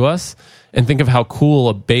are to us, and think of how cool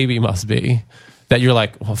a baby must be. That you're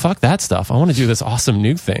like, well, fuck that stuff. I want to do this awesome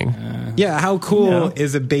new thing. Yeah, how cool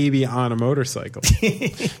is a baby on a motorcycle?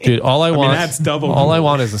 Dude, all I want, that's double. All I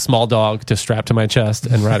want is a small dog to strap to my chest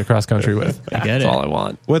and ride across country with. That's all I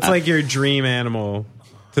want. What's like your dream animal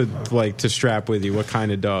to strap with you? What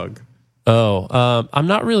kind of dog? I'm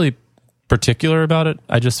not really particular about it.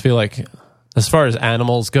 I just feel like, as far as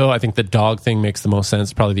animals go, I think the dog thing makes the most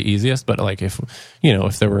sense, probably the easiest. But like if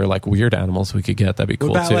there were like weird animals we could get, that'd be cool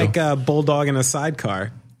too. What about like a bulldog and a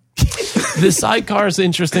sidecar? The sidecar is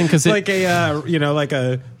interesting because it's like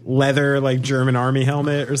a leather like German army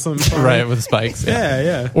helmet or something, right, with spikes.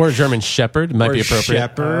 Yeah. Or a German Shepherd might be appropriate.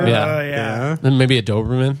 Shepherd, yeah. And maybe a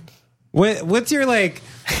Doberman. What's your like?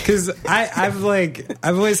 Because I've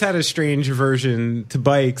always had a strange aversion to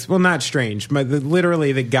bikes. Well, not strange.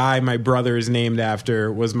 Literally, the guy my brother is named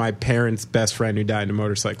after was my parents' best friend who died in a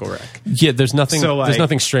motorcycle wreck. Yeah, there's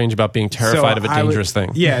nothing strange about being terrified of a dangerous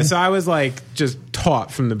thing. Yeah, so I was like just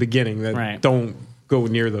taught from the beginning that don't go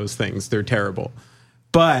near those things. They're terrible.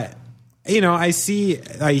 But I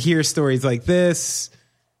hear stories like this.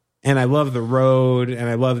 And I love the road, and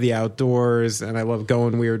I love the outdoors, and I love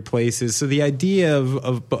going weird places. So the idea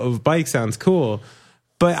of bike sounds cool.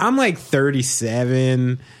 But I'm like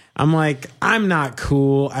 37. I'm like, I'm not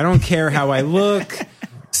cool. I don't care how I look.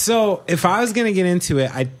 So if I was going to get into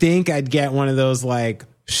it, I think I'd get one of those like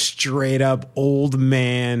straight up old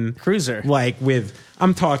man cruiser, like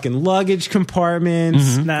I'm talking luggage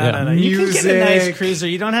compartments. No. You can get a nice cruiser.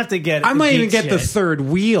 You don't have to get. I might even get the third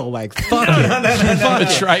wheel. Like fuck it,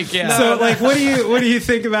 the trike. Yeah. So like, what do you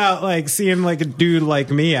think about like seeing like a dude like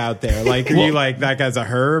me out there? Like, are you like that guy's a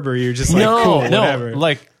herb, or you're just like cool, whatever?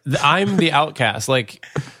 Like I'm the outcast. Like.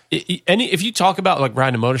 If you talk about like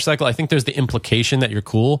riding a motorcycle, I think there's the implication that you're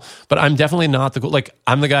cool, but I'm definitely not the cool. Like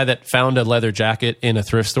I'm the guy that found a leather jacket in a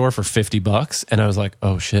thrift store for $50, and I was like,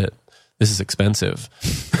 oh shit, this is expensive.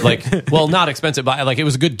 Like, well, not expensive, but like it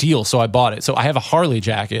was a good deal, so I bought it. So I have a Harley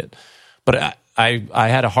jacket, but I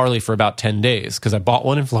had a Harley for about 10 days because I bought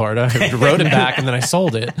one in Florida, I rode it back, and then I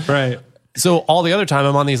sold it. Right. So all the other time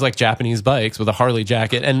I'm on these like Japanese bikes with a Harley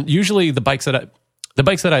jacket, and usually the bikes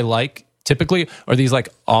that I like typically are these like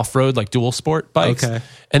off-road, like dual sport bikes. Okay.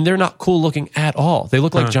 And they're not cool looking at all. They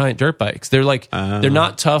look like giant dirt bikes. They're like, they're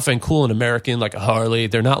not tough and cool and American like a Harley.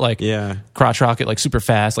 They're not like crotch rocket, like super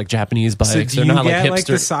fast, like Japanese bikes. So do they're you not get like like hipster.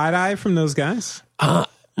 the side eye from those guys? I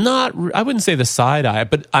wouldn't say the side eye,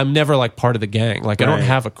 but I'm never like part of the gang. Like I don't Right.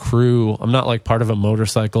 have a crew. I'm not like part of a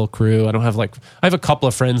motorcycle crew. I don't have like, I have a couple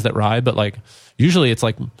of friends that ride, but like usually it's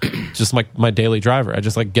like just my daily driver. I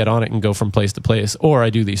just like get on it and go from place to place, or I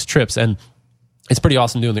do these trips. And it's pretty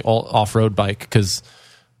awesome doing the off-road bike because,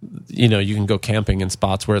 you know, you can go camping in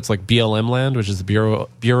spots where it's like BLM land, which is the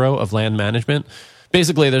Bureau of Land Management.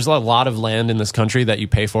 Basically, there's a lot of land in this country that you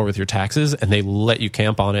pay for with your taxes, and they let you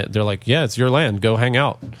camp on it. They're like, yeah, it's your land. Go hang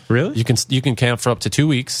out. Really? You can camp for up to 2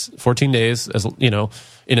 weeks, 14 days, as you know,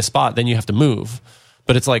 in a spot. Then you have to move.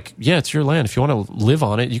 But it's like, yeah, it's your land. If you want to live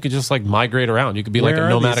on it, you could just like migrate around. You could be like Where a are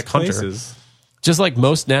nomadic these hunter. places? Just like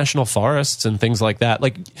most national forests and things like that.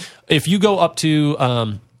 Like if you go up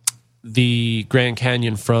to the Grand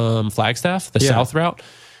Canyon from Flagstaff, the south route,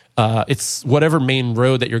 it's whatever main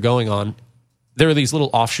road that you're going on. There are these little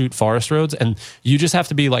offshoot forest roads, and you just have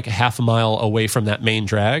to be like a half a mile away from that main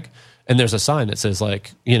drag. And there's a sign that says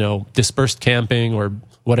like, you know, dispersed camping or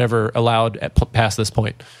whatever allowed past this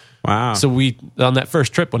point. Wow. So we, on that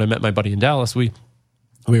first trip when I met my buddy in Dallas, we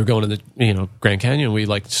were going to the, you know, Grand Canyon. We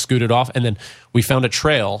like scooted off, and then we found a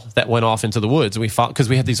trail that went off into the woods. We found, because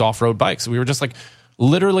we had these off-road bikes. We were just like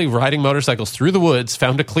literally riding motorcycles through the woods,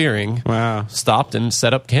 found a clearing, stopped and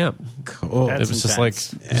set up camp. Cool. It was just like,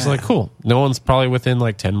 it was like cool. No one's probably within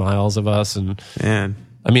like 10 miles of us. And Man.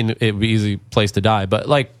 I mean, it'd be an easy place to die, but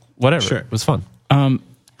like whatever. Sure. It was fun.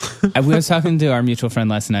 We was talking to our mutual friend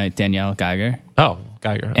last night, Danielle Geiger. Oh,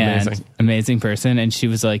 Geiger. Amazing. And amazing person. And she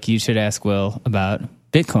was like, you should ask Will about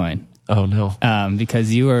Bitcoin. Oh, no.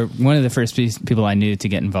 Because you were one of the first people I knew to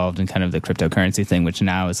get involved in kind of the cryptocurrency thing, which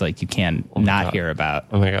now is like you can not hear about.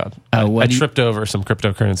 Oh, my God. I tripped over some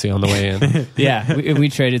cryptocurrency on the way in. Yeah. We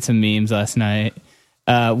traded some memes last night.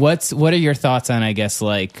 What are your thoughts on, I guess,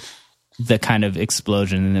 like the kind of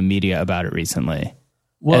explosion in the media about it recently?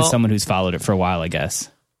 Well, as someone who's followed it for a while, I guess.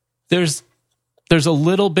 There's a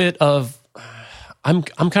little bit of I'm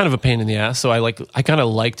kind of a pain in the ass, so I kind of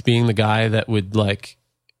liked being the guy that would like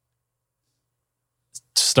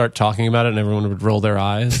start talking about it and everyone would roll their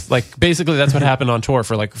eyes. Like basically that's what happened on tour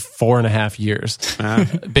for like 4.5 years.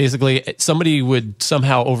 Basically somebody would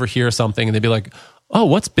somehow overhear something and they'd be like, oh,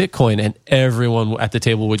 what's Bitcoin? And everyone at the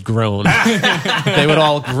table would groan. They would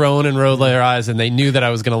all groan and roll their eyes, and they knew that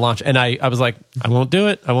I was going to launch. And I was like, I won't do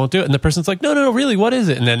it. And the person's like, no, really, what is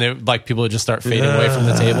it? And then people would just start fading away from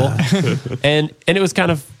the table. And it was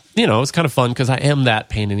kind of, you know, it was kind of fun because I am that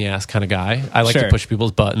pain in the ass kind of guy. I like to push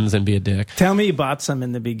people's buttons and be a dick. Tell me you bought some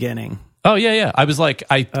in the beginning. Oh, yeah. I was like,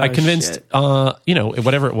 I convinced, you know,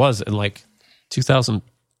 whatever it was in like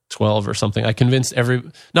 2012 or something. I convinced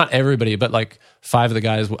not everybody, but like 5 of the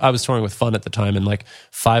guys. I was touring with Fun at the time, and like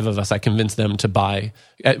 5 of us, I convinced them to buy.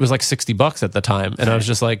 It was like $60 at the time, and I was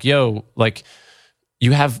just like, "Yo, like,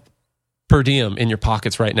 you have per diem in your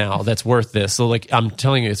pockets right now that's worth this." So like, I'm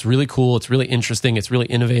telling you, it's really cool. It's really interesting. It's really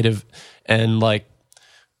innovative, and like,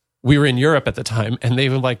 we were in Europe at the time, and they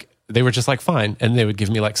were just like, fine. And they would give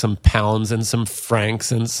me like some pounds and some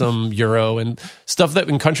francs and some euro and stuff that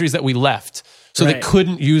in countries that we left. So they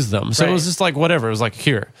couldn't use them. So it was just like, whatever. It was like,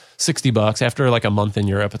 here, $60 after like a month in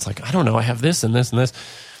Europe. It's like, I don't know. I have this and this and this.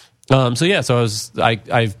 So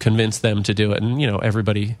I've convinced them to do it. And, you know,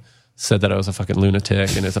 everybody said that I was a fucking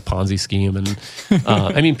lunatic and it's a Ponzi scheme. And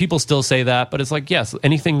I mean, people still say that, but it's like, yes,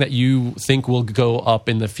 anything that you think will go up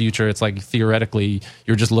in the future, it's like theoretically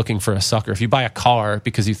you're just looking for a sucker. If you buy a car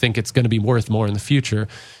because you think it's going to be worth more in the future,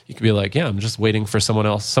 you could be like, yeah, I'm just waiting for someone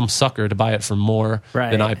else, some sucker to buy it for more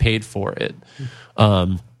than I paid for it.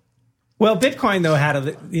 Well, Bitcoin though had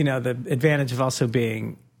the advantage of also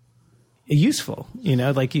being useful, you know,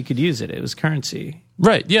 like you could use it. It was currency.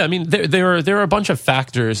 Right. Yeah. I mean, there are a bunch of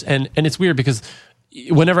factors, and it's weird because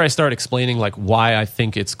whenever I start explaining like why I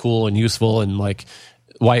think it's cool and useful and like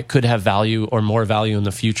why it could have value or more value in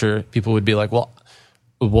the future, people would be like, well,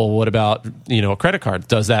 what about, you know, a credit card?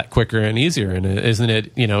 Does that quicker and easier? And isn't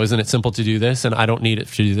it simple to do this? And I don't need it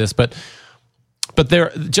to do this, but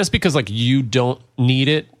just because like you don't need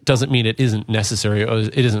it doesn't mean it isn't necessary or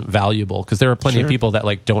it isn't valuable, because there are plenty of people that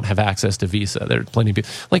like don't have access to Visa. There are plenty of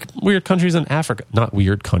people, like weird countries in Africa, not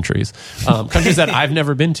weird countries, countries that I've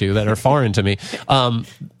never been to that are foreign to me.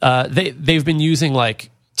 They've been using like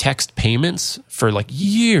text payments for like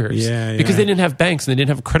years because they didn't have banks and they didn't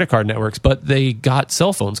have credit card networks, but they got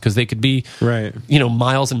cell phones because they could be you know,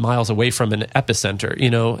 miles and miles away from an epicenter, you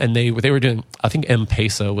know, and they were doing, I think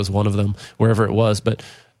M-Pesa was one of them, wherever it was, but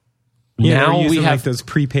now we're using we have like those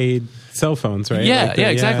prepaid cell phones, right? Yeah, Like the- yeah,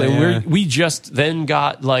 exactly. yeah. We just then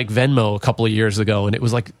got like Venmo a couple of years ago, and it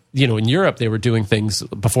was like, you know, in Europe they were doing things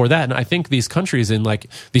before that, and I think these countries in like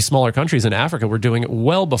these smaller countries in Africa were doing it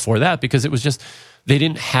well before that because it was just they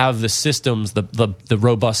didn't have the systems, the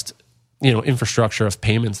robust, you know, infrastructure of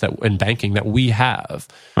payments that and banking that we have.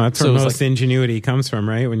 That's So where it was most ingenuity comes from,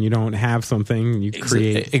 right? When you don't have something, you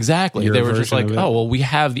create exactly. your They were just version like, of it. oh well, we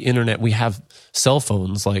have the internet, we have cell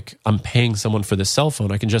phones. Like I'm paying someone for this cell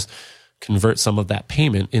phone, I can just convert some of that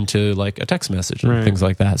payment into like a text message and Right. things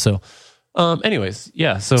like that. So, anyways,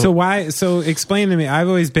 yeah. So why? So explain to me. I've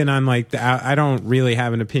always been on like I don't really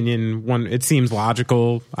have an opinion. One, it seems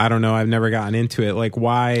logical. I don't know. I've never gotten into it. Like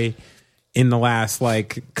why, in the last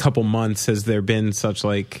like couple months, has there been such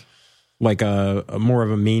like a more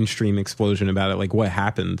of a mainstream explosion about it? Like what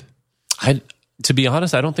happened? To be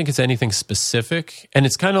honest, I don't think it's anything specific, and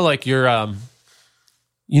it's kind of like you're,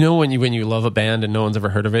 you know, when you love a band and no one's ever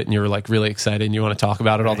heard of it, and you're like really excited and you want to talk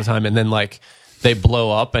about it all the time, and then like they blow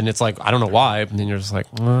up, and it's like I don't know why, and then you're just like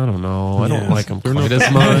I don't know, I don't like them quite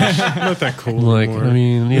as much. Not that cool. Like anymore. I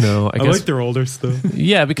mean, you know, I I guess like their older stuff.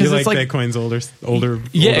 yeah, because You it's like like Bitcoin's older yeah, older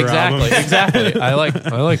exactly, albums. exactly. I like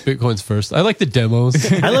Bitcoin's first. I like the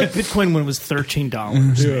demos. I like Bitcoin when it was $13,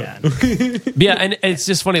 man. Yeah, and it's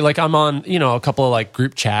just funny. Like I'm on, you know, a couple of like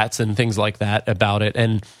group chats and things like that about it,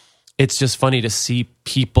 and it's just funny to see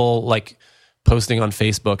people like posting on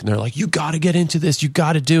Facebook, and they're like, "You got to get into this. You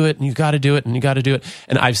got to do it, and you got to do it, and you got to do it."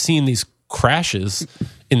 And I've seen these crashes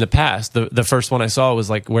in the past. The first one I saw was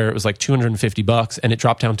like where it was like $250, and it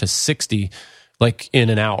dropped down to 60, like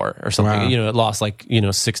in an hour or something. Wow. You know, it lost like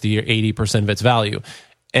 60 or 80% of its value,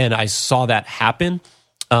 and I saw that happen.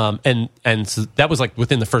 And so that was like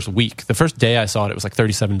within the first week. The first day I saw it was like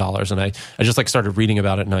 $37, and I just like started reading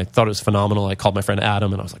about it, and I thought it was phenomenal. I called my friend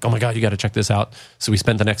Adam, and I was like, "Oh my god, you got to check this out!" So we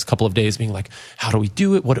spent the next couple of days being like, "How do we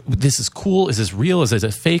do it? What? This is cool. Is this real? Is this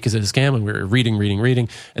a fake? Is it a scam?" And we were reading,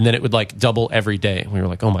 and then it would like double every day. And we were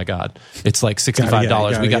like, "Oh my god, it's like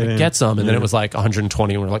 $65. We got to get some." And then it was like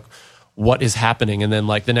 120, and we're like, what is happening? And then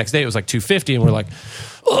like the next day it was like 250, and we're like,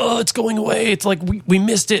 oh, it's going away. It's like we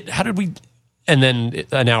missed it. How did we? And then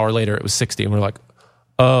an hour later it was 60, and we're like,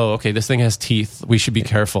 oh, okay, this thing has teeth. We should be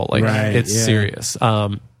careful. Like it's serious.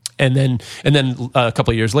 And then a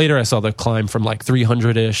couple of years later, I saw the climb from like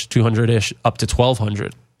 300-ish, 200-ish up to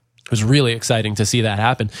 1,200. It was really exciting to see that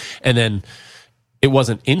happen. And then it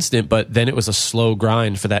wasn't instant, but then it was a slow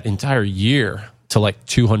grind for that entire year to like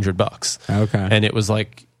 $200. Okay. And it was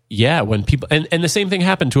like, yeah, when people, and the same thing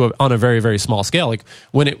happened on a very, very small scale. Like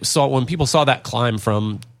when people saw that climb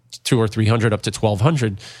from 200 or 300 up to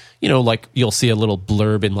 1,200, you know, like you'll see a little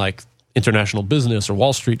blurb in like International Business or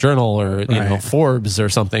Wall Street Journal or you know Forbes or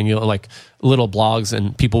something, you know, like little blogs,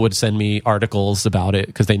 and people would send me articles about it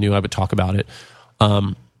because they knew I would talk about it.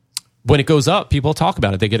 When it goes up, people talk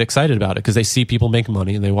about it. They get excited about it because they see people make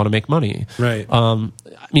money and they want to make money. Right. I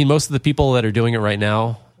mean, most of the people that are doing it right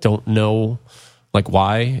now don't know like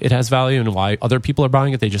why it has value and why other people are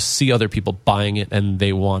buying it. They just see other people buying it and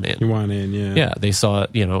they want it. You want in, yeah. Yeah, they saw it,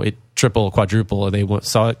 you know, it triple, quadruple, or they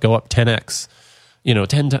saw it go up 10x, you know,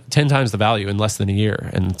 10 times the value in less than a year.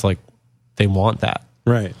 And it's like, they want that.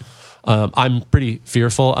 Right. I'm pretty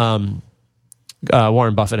fearful.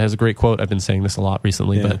 Warren Buffett has a great quote. I've been saying this a lot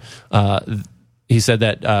recently, but he said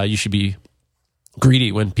that you should be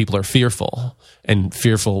greedy when people are fearful and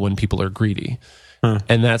fearful when people are greedy.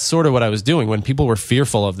 And that's sort of what I was doing. When people were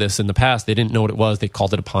fearful of this in the past, they didn't know what it was. They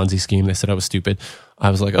called it a Ponzi scheme. They said I was stupid.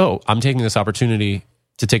 I was like, oh, I'm taking this opportunity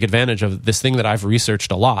to take advantage of this thing that I've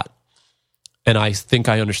researched a lot. And I think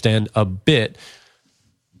I understand a bit.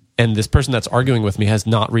 And this person that's arguing with me has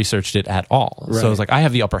not researched it at all. Right. So I was like, I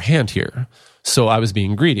have the upper hand here. So I was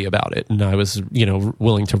being greedy about it. And I was, you know,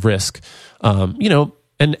 willing to risk, you know,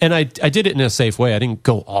 and I did it in a safe way. I didn't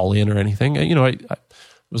go all in or anything. You know, I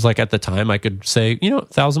was like, at the time I could say, you know,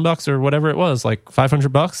 $1,000 or whatever it was, like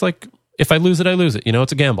 $500. Like if I lose it, I lose it. You know,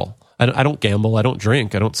 it's a gamble. I don't gamble. I don't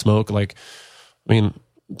drink. I don't smoke. Like, I mean,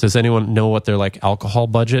 does anyone know what their like alcohol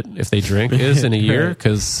budget if they drink is in a year?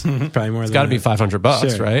 Because Probably more it's than got to be that.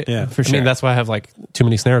 $500, Sure. right? Yeah, for I mean, that's why I have like too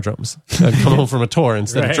many snare drums. I'd come home from a tour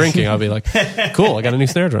instead of drinking. I'll be like, cool, I got a new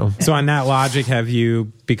snare drum. So on that logic, have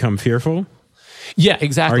you become fearful? Yeah,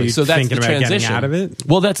 exactly. Are you So that's thinking the about getting transition out of it?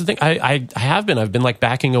 Well, that's the thing. I have been. I've been like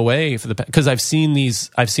backing away for because I've seen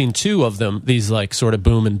two of them, these like sort of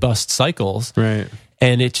boom and bust cycles. Right.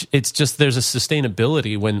 And it's just there's a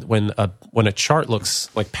sustainability when a chart looks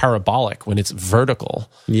like parabolic, when it's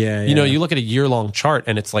vertical. Yeah. You know, you look at a year-long chart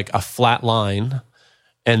and it's like a flat line,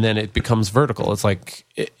 and then it becomes vertical. It's like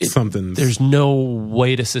there's no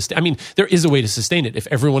way to sustain. I mean, there is a way to sustain it. If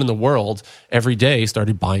everyone in the world every day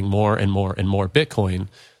started buying more and more and more Bitcoin,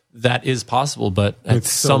 that is possible. But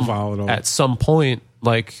it's so volatile. At some point,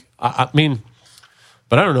 like I mean,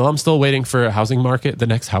 but I don't know. I'm still waiting for the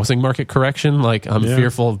next housing market correction. Like I'm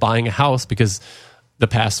fearful of buying a house because the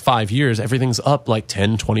past 5 years, everything's up like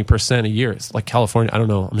 10, 20% a year. It's like California, I don't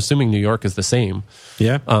know. I'm assuming New York is the same.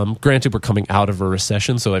 Yeah. Granted, we're coming out of a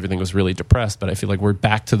recession, so everything was really depressed, but I feel like we're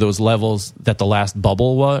back to those levels that the last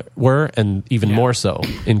bubble were, and even more so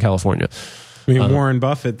in California. I mean, Warren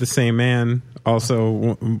Buffett, the same man,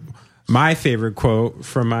 also my favorite quote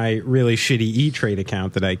from my really shitty E-Trade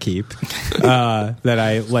account that I keep, that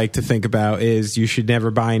I like to think about is, you should never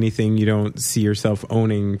buy anything you don't see yourself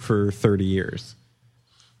owning for 30 years.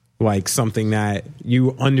 Like something that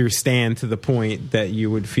you understand to the point that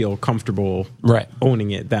you would feel comfortable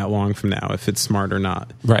owning it that long from now, if it's smart or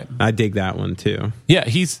not. Right. I dig that one too. Yeah,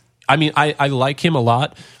 I like him a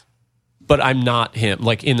lot, but I'm not him.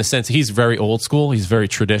 Like in the sense, he's very old school, he's very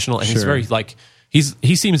traditional, and he's very like he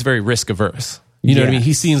seems very risk averse. You know what I mean?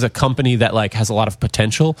 He seems a company that like has a lot of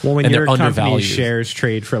potential, when and your they're company's undervalued. shares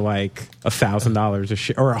trade for like $1,000 a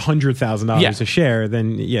share or $100,000 a share,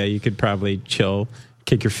 then you could probably chill,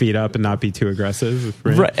 kick your feet up, and not be too aggressive.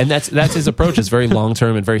 Right. And that's his approach. It's very long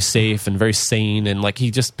term and very safe and very sane. And like he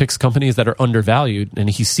just picks companies that are undervalued, and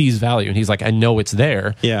he sees value, and he's like, I know it's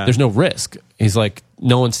there. Yeah. There's no risk. He's like,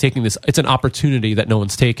 no one's taking this. It's an opportunity that no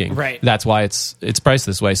one's taking. Right. That's why it's priced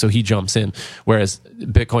this way. So he jumps in. Whereas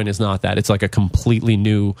Bitcoin is not that. It's like a completely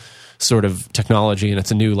new sort of technology, and it's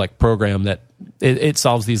a new like program that it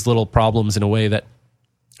solves these little problems in a way that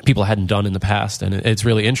people hadn't done in the past, and it's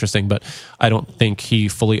really interesting, but I don't think he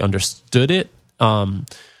fully understood it.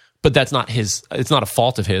 But that's not it's not a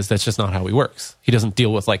fault of his. That's just not how he works. He doesn't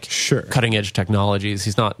deal with like cutting edge technologies.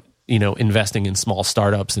 He's not, investing in small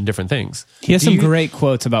startups and different things. He has some great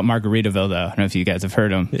quotes about Margaritaville, though. I don't know if you guys have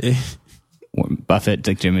heard him. Buffett,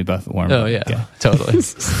 like Jimmy Buffett, Warren. Oh yeah, totally.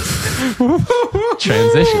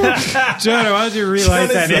 Transition. Jonah, why don't you relight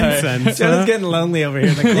that incense? Jonah's getting lonely over here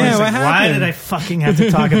in the corner. Yeah, what why happened? did I fucking have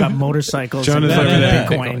to talk about motorcycles Jonah's and over there.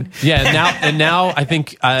 Bitcoin? Yeah, and now I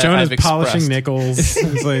think Jonah's I've polishing expressed- nickels.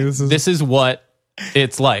 It's like, This is what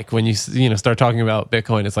it's like when you start talking about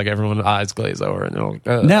Bitcoin. It's like everyone's eyes glaze over, and they're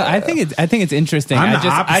like, No, I think it's interesting. I'm the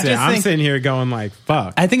I opposite. just I'm think, sitting here going like,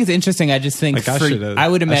 fuck. I think it's interesting. I just think Like, I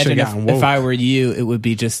would imagine gotten if woke. I were you, it would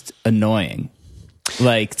be just annoying.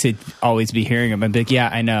 Like to always be hearing them and be like, yeah,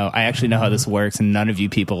 I know. I actually know how this works, and none of you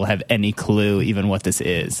people have any clue even what this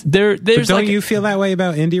is. there's But don't like you feel that way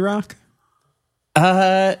about indie rock?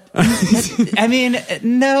 I mean,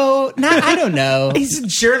 no, not. I don't know. He's a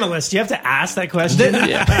journalist. You have to ask that question.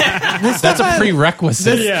 that's a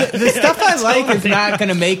prerequisite. The stuff I like is not going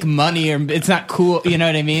to make money, or it's not cool. You know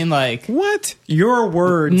what I mean? Like, What? Your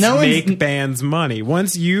words No one's- make bands money.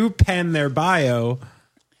 Once you pen their bio,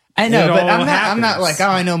 I know, It but all I'm happens. not like, oh,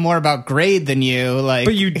 I know more about grade than you. Like,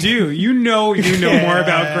 but you do. You know more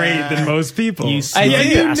about grade than most people. You I Yeah, do,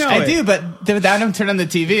 you know I it. do, but then I don't turn on the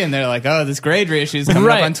TV and they're like, oh, this grade reissue is coming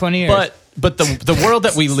up on 20 years. But the world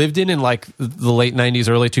that we lived in like the late 90s,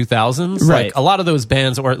 early 2000s, Right. like a lot of those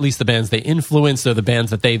bands, or at least the bands they influenced, or the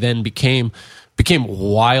bands that they then became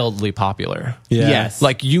wildly popular. Yeah. Yes.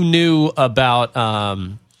 Like you knew about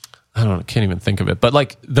I don't know, can't even think of it, but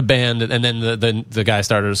like the band, and then the guy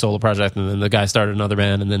started a solo project, and then the guy started another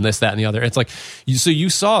band, and then this, that, and the other. It's like you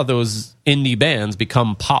saw those indie bands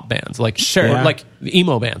become pop bands, like Sure. or Yeah. like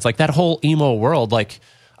emo bands, like that whole emo world. Like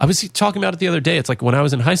I was talking about it the other day. It's like when I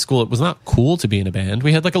was in high school, it was not cool to be in a band.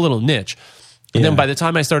 We had like a little niche, and then by the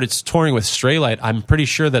time I started touring with Straylight, I'm pretty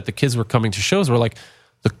sure that the kids were coming to shows were like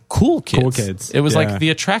the cool kids. Cool kids. It was Yeah. like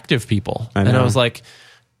the attractive people, I and I know. was like.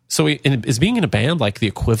 So is being in a band like the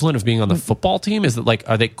equivalent of being on the football team? Is it like,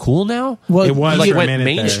 are they cool now? Well, It was like for a went minute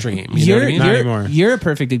there. mainstream. You know what I mean? Not anymore. You're a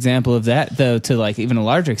perfect example of that, though, to like even a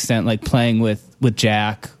larger extent, like playing with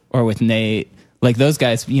Jack or with Nate. Like those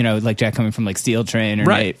guys, like Jack coming from like Steel Train or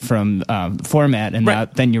Right. Nate from Format, and now,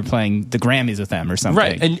 then you're playing the Grammys with them or something.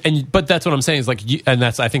 Right. But that's what I'm saying is like, and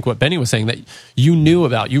that's I think what Benny was saying, that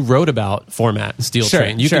you wrote about Format and Steel Sure,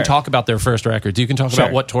 Train. You sure. can talk about their first records. You can talk Sure.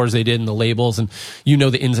 about what tours they did and the labels, and you know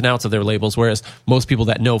the ins and outs of their labels. Whereas most people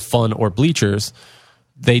that know Fun or Bleachers,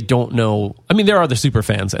 they don't know. I mean, there are the super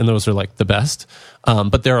fans, and those are like the best.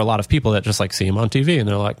 But there are a lot of people that just like see him on TV, and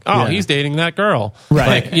they're like, "Oh, Yeah. he's dating that girl."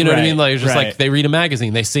 Right. Like, you know what I mean? Like, it's just Right. like they read a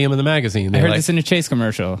magazine, they see him in the magazine. I They're heard like, this in a Chase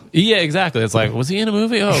commercial. yeah, exactly. It's like, was he in a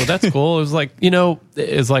movie? Oh, that's cool. It was like,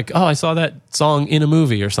 it's like, oh, I saw that song in a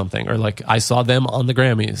movie or something, or like I saw them on the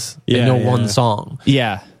Grammys. They Yeah, know yeah. one song,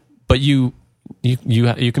 Yeah. but you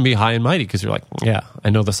you can be high and mighty because you're like, yeah, I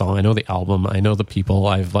know the song, I know the album, I know the people,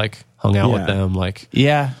 I've like hung out with them, like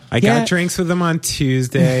I got drinks with them on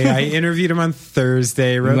Tuesday. I interviewed them on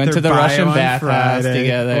Thursday. We went to the Russian bathhouse Friday.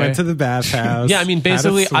 together. Went to the bathhouse. Yeah, I mean,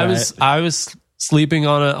 basically, I was sleeping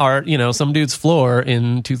on some dude's floor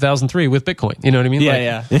in 2003 with Bitcoin. You know what I mean?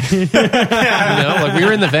 Yeah, like, like we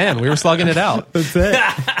were in the van, we were slugging it out. That's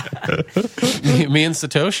it. Me and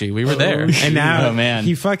Satoshi, we were there. And now, Oh, man.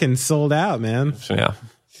 he fucking sold out, man. Yeah.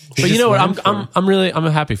 But you know what?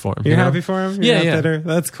 I'm happy for him. You're happy for him? You're Yeah, not yeah. bitter?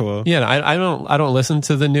 That's cool. Yeah, I don't listen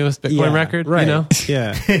to the newest Bitcoin record. Right. You know,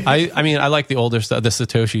 Yeah. I mean, I like the older stuff, the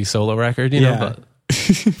Satoshi solo record. You know, but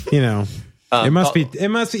You know. He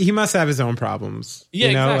must have his own problems. Yeah,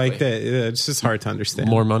 you know, exactly. like it's just hard to understand.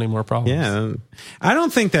 more money, more problems. Yeah. I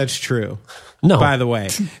don't think that's true. No. By the way,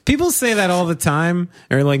 people say that all the time,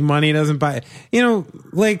 or like money doesn't buy,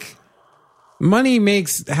 like money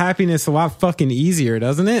makes happiness a lot fucking easier,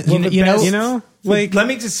 doesn't it? Well, like, let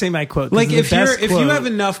me just say my quote. like if you have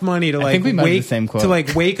enough money to like think we might have the same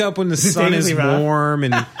quote. wake up when the sun is Daily Roth. warm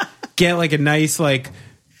and get like a nice like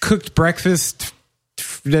cooked breakfast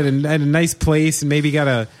at a nice place and maybe got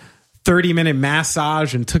a 30-minute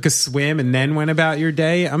massage and took a swim and then went about your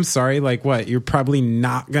day, I'm sorry, like what? You're probably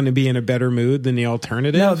not going to be in a better mood than the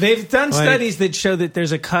alternative. No, they've done Like- studies that show that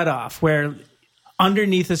there's a cutoff where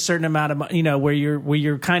underneath a certain amount of money, where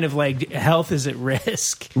you're kind of like health is at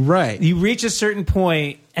risk. Right. You reach a certain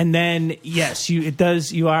point, and then yes,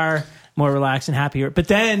 you are more relaxed and happier. But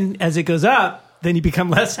then as it goes up, then you become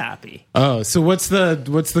less happy. Oh, so what's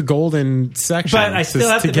the golden section But I still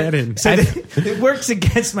have to get in? So it works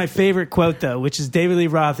against my favorite quote though, which is David Lee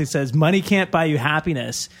Roth, who says, "Money can't buy you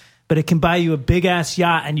happiness, but it can buy you a big ass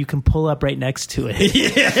yacht, and you can pull up right next to it."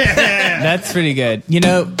 That's pretty good. You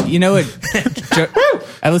know what?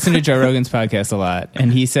 I listen to Joe Rogan's podcast a lot,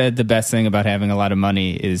 and he said the best thing about having a lot of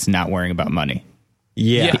money is not worrying about money.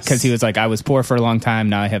 Yeah. Because he was like, I was poor for a long time,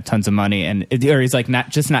 now I have tons of money, or he's like, not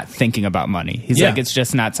thinking about money. He's Yeah. like, it's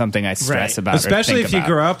just not something I stress Right. about. Especially or if think you about.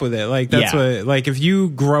 grow up with it. Like that's Yeah. what, like if you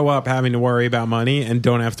grow up having to worry about money and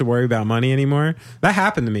don't have to worry about money anymore. That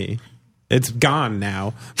happened to me. It's gone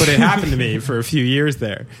now, but it happened to me for a few years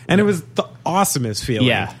there. And it was the awesomest feeling.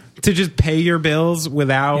 Yeah. To just pay your bills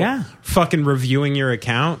without Yeah. fucking reviewing your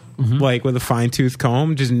account, like with a fine tooth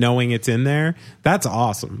comb, just knowing it's in there. That's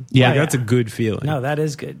awesome. Yeah. Like, that's a good feeling. No, that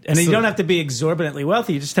is good. And you don't have to be exorbitantly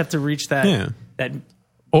wealthy. You just have to reach that. Yeah. That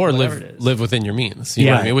Or whatever it is. live within your means. You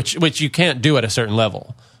know what I mean? Which you can't do at a certain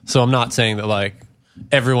level. So I'm not saying that like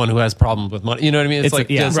everyone who has problems with money, you know what I mean? It's like,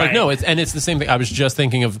 yeah. it's like no, it's the same thing. I was just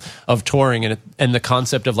thinking of touring and the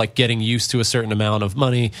concept of like getting used to a certain amount of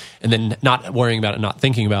money and then not worrying about it, not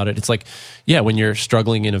thinking about it. It's like, yeah, when you're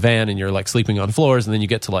struggling in a van and you're like sleeping on floors and then you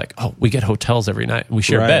get to like, oh, we get hotels every night. We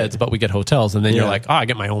share Right. beds, but we get hotels. And then you're Yeah. like, oh, I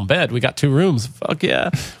get my own bed. We got 2 rooms. Fuck yeah.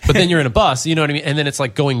 But then you're in a bus, you know what I mean? And then it's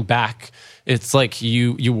like going back. It's like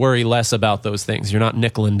you worry less about those things. You're not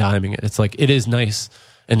nickel and diming it. It's like, it is nice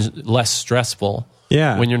and less stressful.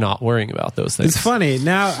 Yeah. When you're not worrying about those things. It's funny.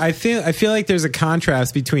 Now I feel like there's a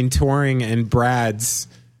contrast between touring and Brad's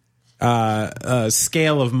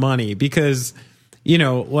scale of money because,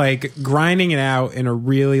 like grinding it out in a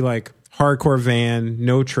really like hardcore van,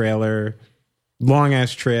 no trailer, long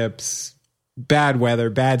ass trips, bad weather,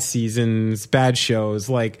 bad seasons, bad shows,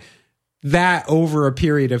 like that over a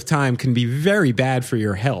period of time can be very bad for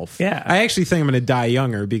your health. Yeah. I actually think I'm going to die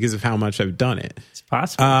younger because of how much I've done it. It's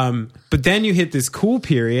possible. But then you hit this cool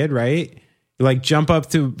period, right? You like jump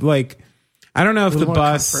up to like, I don't know if the more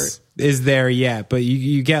bus comfort. is there yet, but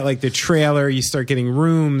you get like the trailer, you start getting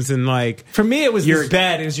rooms and like, For me, it was your this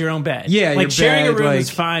bed. It was your own bed. Yeah, like your sharing bed, a room like-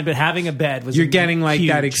 was fine, but having a bed was you're getting like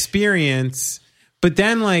that huge. experience. But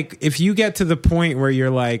then like, if you get to the point where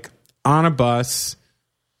you're like on a bus,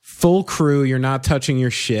 full crew, you're not touching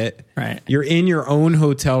your shit. Right. You're in your own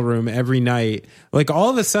hotel room every night. Like all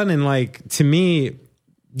of a sudden, like to me,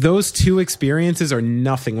 those two experiences are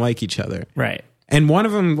nothing like each other. Right. And one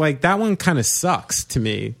of them, like that one kind of sucks to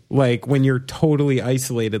me. Like when you're totally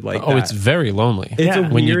isolated like that. Oh, it's very lonely. It's a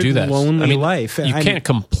when you weird, do that. lonely life. You I'm- can't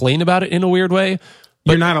complain about it in a weird way.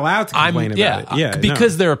 You're not allowed to complain about it. Yeah,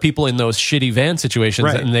 because there are people in those shitty van situations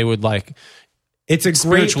Right. and they would like it's a great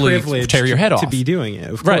spiritually privilege tear your head to off. be doing it,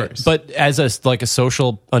 of right. course. But as a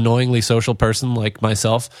social, annoyingly social person like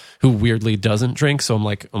myself who weirdly doesn't drink, so I'm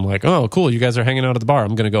like, oh, cool, you guys are hanging out at the bar.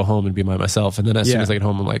 I'm gonna go home and be by myself. And then as soon Yeah. as I get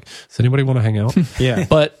home, I'm like, does anybody want to hang out? Yeah.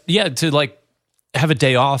 But yeah, to like have a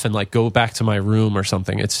day off and like go back to my room or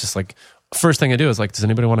something. It's just like first thing I do is like, does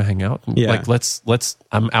anybody want to hang out? Yeah. Like let's.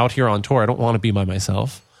 I'm out here on tour. I don't want to be by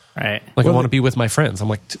myself. Right. Like, I want to be with my friends. I'm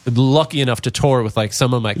like lucky enough to tour with like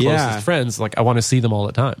some of my closest friends. Like, I want to see them all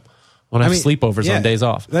the time. I want to have sleepovers on days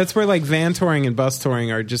off. That's where like van touring and bus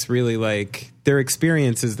touring are just really like, they're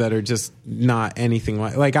experiences that are just not anything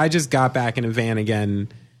like I just got back in a van again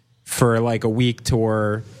for like a week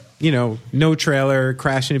tour, you know, no trailer,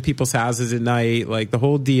 crashing at people's houses at night, like the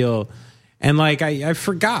whole deal. And like, I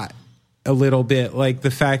forgot a little bit, like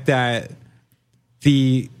the fact that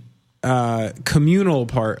the communal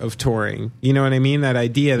part of touring, you know what I mean? That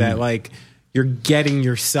idea that like you're getting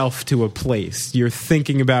yourself to a place, you're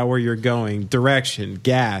thinking about where you're going, direction,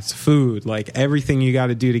 gas, food, like everything you got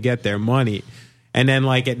to do to get there, money. And then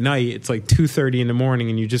like at night, it's like 2:30 in the morning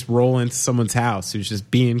and you just roll into someone's house who's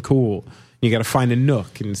just being cool. You got to find a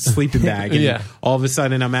nook and sleeping bag. And all of a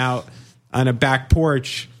sudden I'm out on a back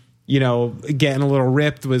porch, you know, getting a little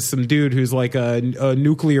ripped with some dude who's like a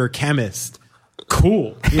nuclear chemist.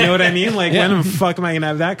 Cool. You know what I mean? Like, when the fuck am I going to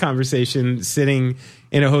have that conversation sitting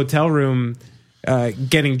in a hotel room,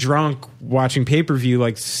 getting drunk, watching pay-per-view,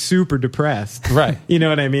 like super depressed? Right. You know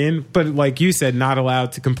what I mean? But like you said, not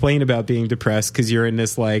allowed to complain about being depressed because you're in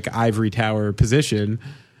this like ivory tower position.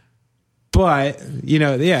 But, you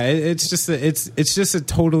know, it's just a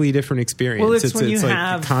totally different experience. Well, it's when you like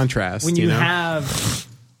have a contrast. When you have,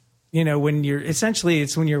 you know, when you're essentially,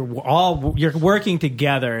 it's when you're working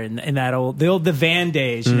together in that the van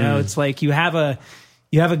days. You know, it's like you have a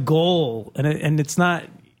goal, and it's not.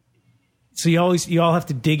 So you all have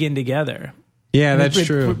to dig in together. Yeah, that's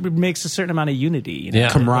true. It makes a certain amount of unity. You know?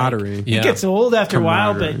 Camaraderie. Like, it gets old after a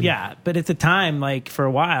while, but at the time, like for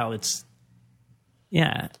a while, it's.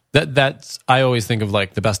 Yeah. That's I always think of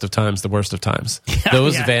like the best of times, the worst of times.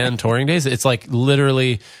 Those van touring days, it's like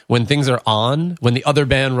literally when things are on, when the other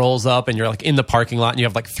band rolls up and you're like in the parking lot and you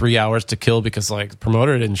have like 3 hours to kill because like the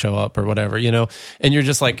promoter didn't show up or whatever, you know, and you're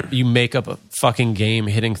just like, you make up a fucking game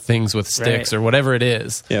hitting things with sticks or whatever it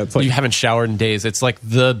is. Yeah, it's like, you haven't showered in days. It's like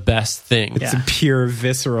the best thing. It's a pure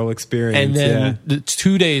visceral experience. And then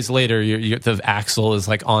 2 days later, the axle is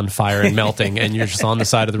like on fire and melting and you're just on the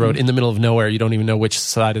side of the road in the middle of nowhere. You don't even know which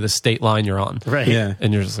side of the state line you're on. Right. Yeah.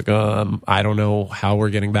 And you're just like, I don't know how we're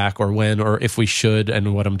getting back or when or if we should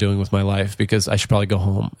and what I'm doing with my life because I should probably go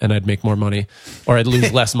home and I'd make more money or I'd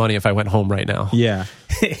lose less money if I went home right now. Yeah.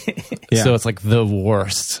 So it's like the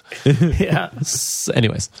worst.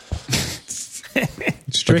 Anyways.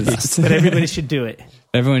 It's tricky. But everybody should do it.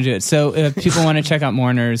 Everyone do it. So if people want to check out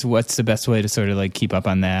Mourners, what's the best way to sort of like keep up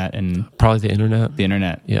on that? And probably the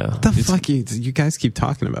internet. Yeah. What the fuck? You guys keep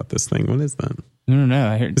talking about this thing. What is that? I don't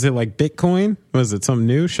know. I heard. Is it like Bitcoin? Was it something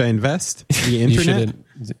new? Should I invest? The internet?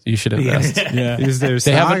 You should invest. Is there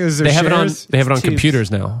They have it on. They have it on Tubes.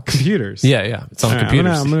 computers now. computers? Yeah. It's on All right,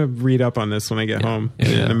 computers. I'm gonna read up on this when I get home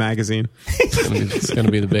in a magazine. It's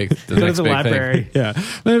gonna be the next Go to the big library. thing. Yeah, I'm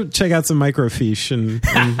gonna check out some microfiche and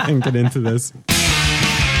get into this.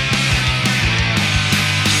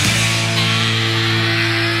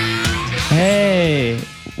 Hey,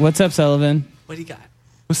 what's up, Sullivan? What do you got?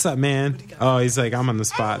 What's up, man? Oh, he's like, I'm on the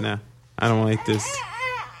spot now. I don't like this.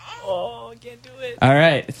 Oh, I can't do it. All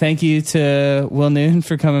right. Thank you to Will Noon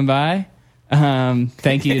for coming by.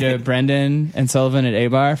 Thank you to Brendan and Sullivan at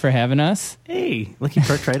A-Bar for having us. Hey, look, he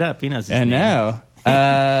perked right up. He knows his I name. know.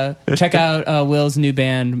 Check out Will's new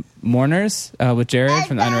band, Mourners, with Jared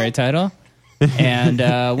from the Honorary Title. And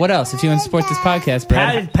what else? If you want to support this podcast,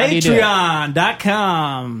 Brad, how do you do it?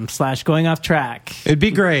 Patreon.com/goingofftrack. It'd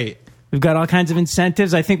be great. We've got all kinds of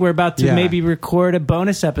incentives. I think we're about to maybe record a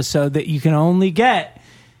bonus episode that you can only get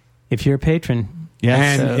if you're a patron. Yeah,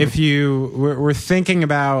 And if we're thinking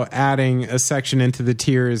about adding a section into the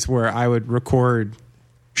tiers where I would record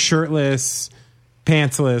shirtless,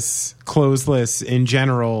 pantsless, clothesless in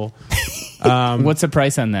general. what's the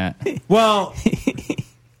price on that? Well,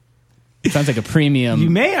 Sounds like a premium. You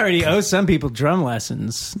may already owe some people drum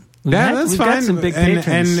lessons. that's we've fine. got some big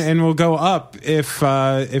patrons. And we'll go up if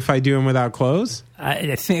I do them without clothes.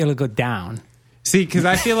 I think it'll go down. See, because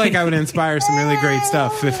I feel like I would inspire some really great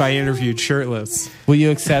stuff if I interviewed shirtless. Will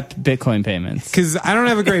you accept Bitcoin payments? Because I don't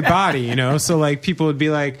have a great body, you know? So, like, people would be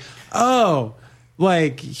like, oh,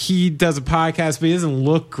 like, he does a podcast, but he doesn't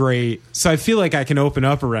look great. So I feel like I can open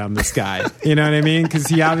up around this guy. You know what I mean? Because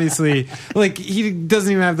he obviously, like, he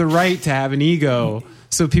doesn't even have the right to have an ego.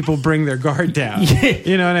 So people bring their guard down.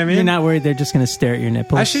 You know what I mean? You're not worried they're just going to stare at your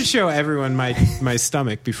nipples? I should show everyone my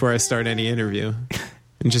stomach before I start any interview.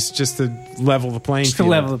 And just to level the playing Just field.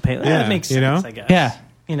 to level the playing. Yeah, That makes sense, you know? I guess. Yeah.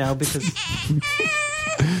 You know, because...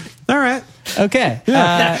 All right. Okay.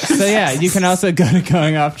 So yeah, you can also go to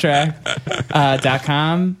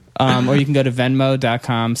goingofftrack.com or you can go to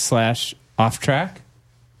venmo.com/offtrack. Is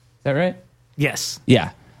that right? yes.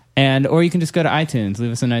 Yeah. Or you can just go to iTunes,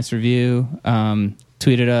 leave us a nice review,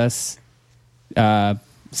 tweet at us,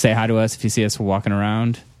 say hi to us if you see us walking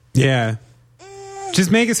around. Yeah. Just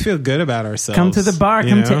make us feel good about ourselves. Come to the bar.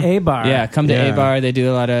 Come to a bar. Yeah, come to A Bar. They do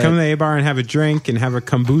a lot of... Come to A Bar and have a drink and have a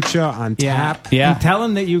kombucha on tap. Yeah. And tell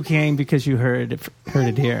them that you came because you heard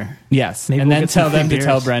it here. Yes. Maybe and we'll then get some tell them free to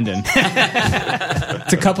tell beers. Brendan.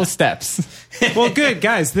 It's a couple steps. Well, good,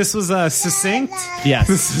 guys. This was succinct. Yes.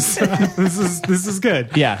 This is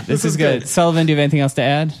good. Yeah, this is good. Sullivan, do you have anything else to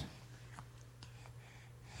add?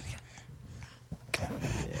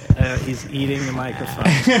 He's eating the microphone.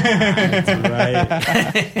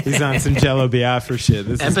 Right. He's on some Jello Biafra shit.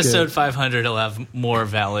 This is Episode good. 500 will have more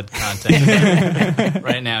valid content.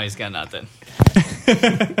 Right now, he's got nothing.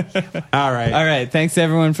 All right. All right. Thanks,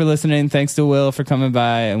 everyone, for listening. Thanks to Will for coming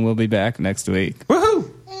by, and we'll be back next week.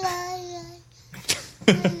 Woohoo!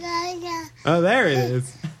 Oh, there it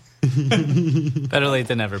is. Better late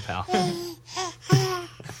than never, pal.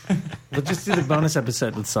 We'll just do the bonus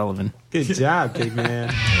episode with Sullivan. Good job, big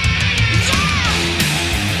man.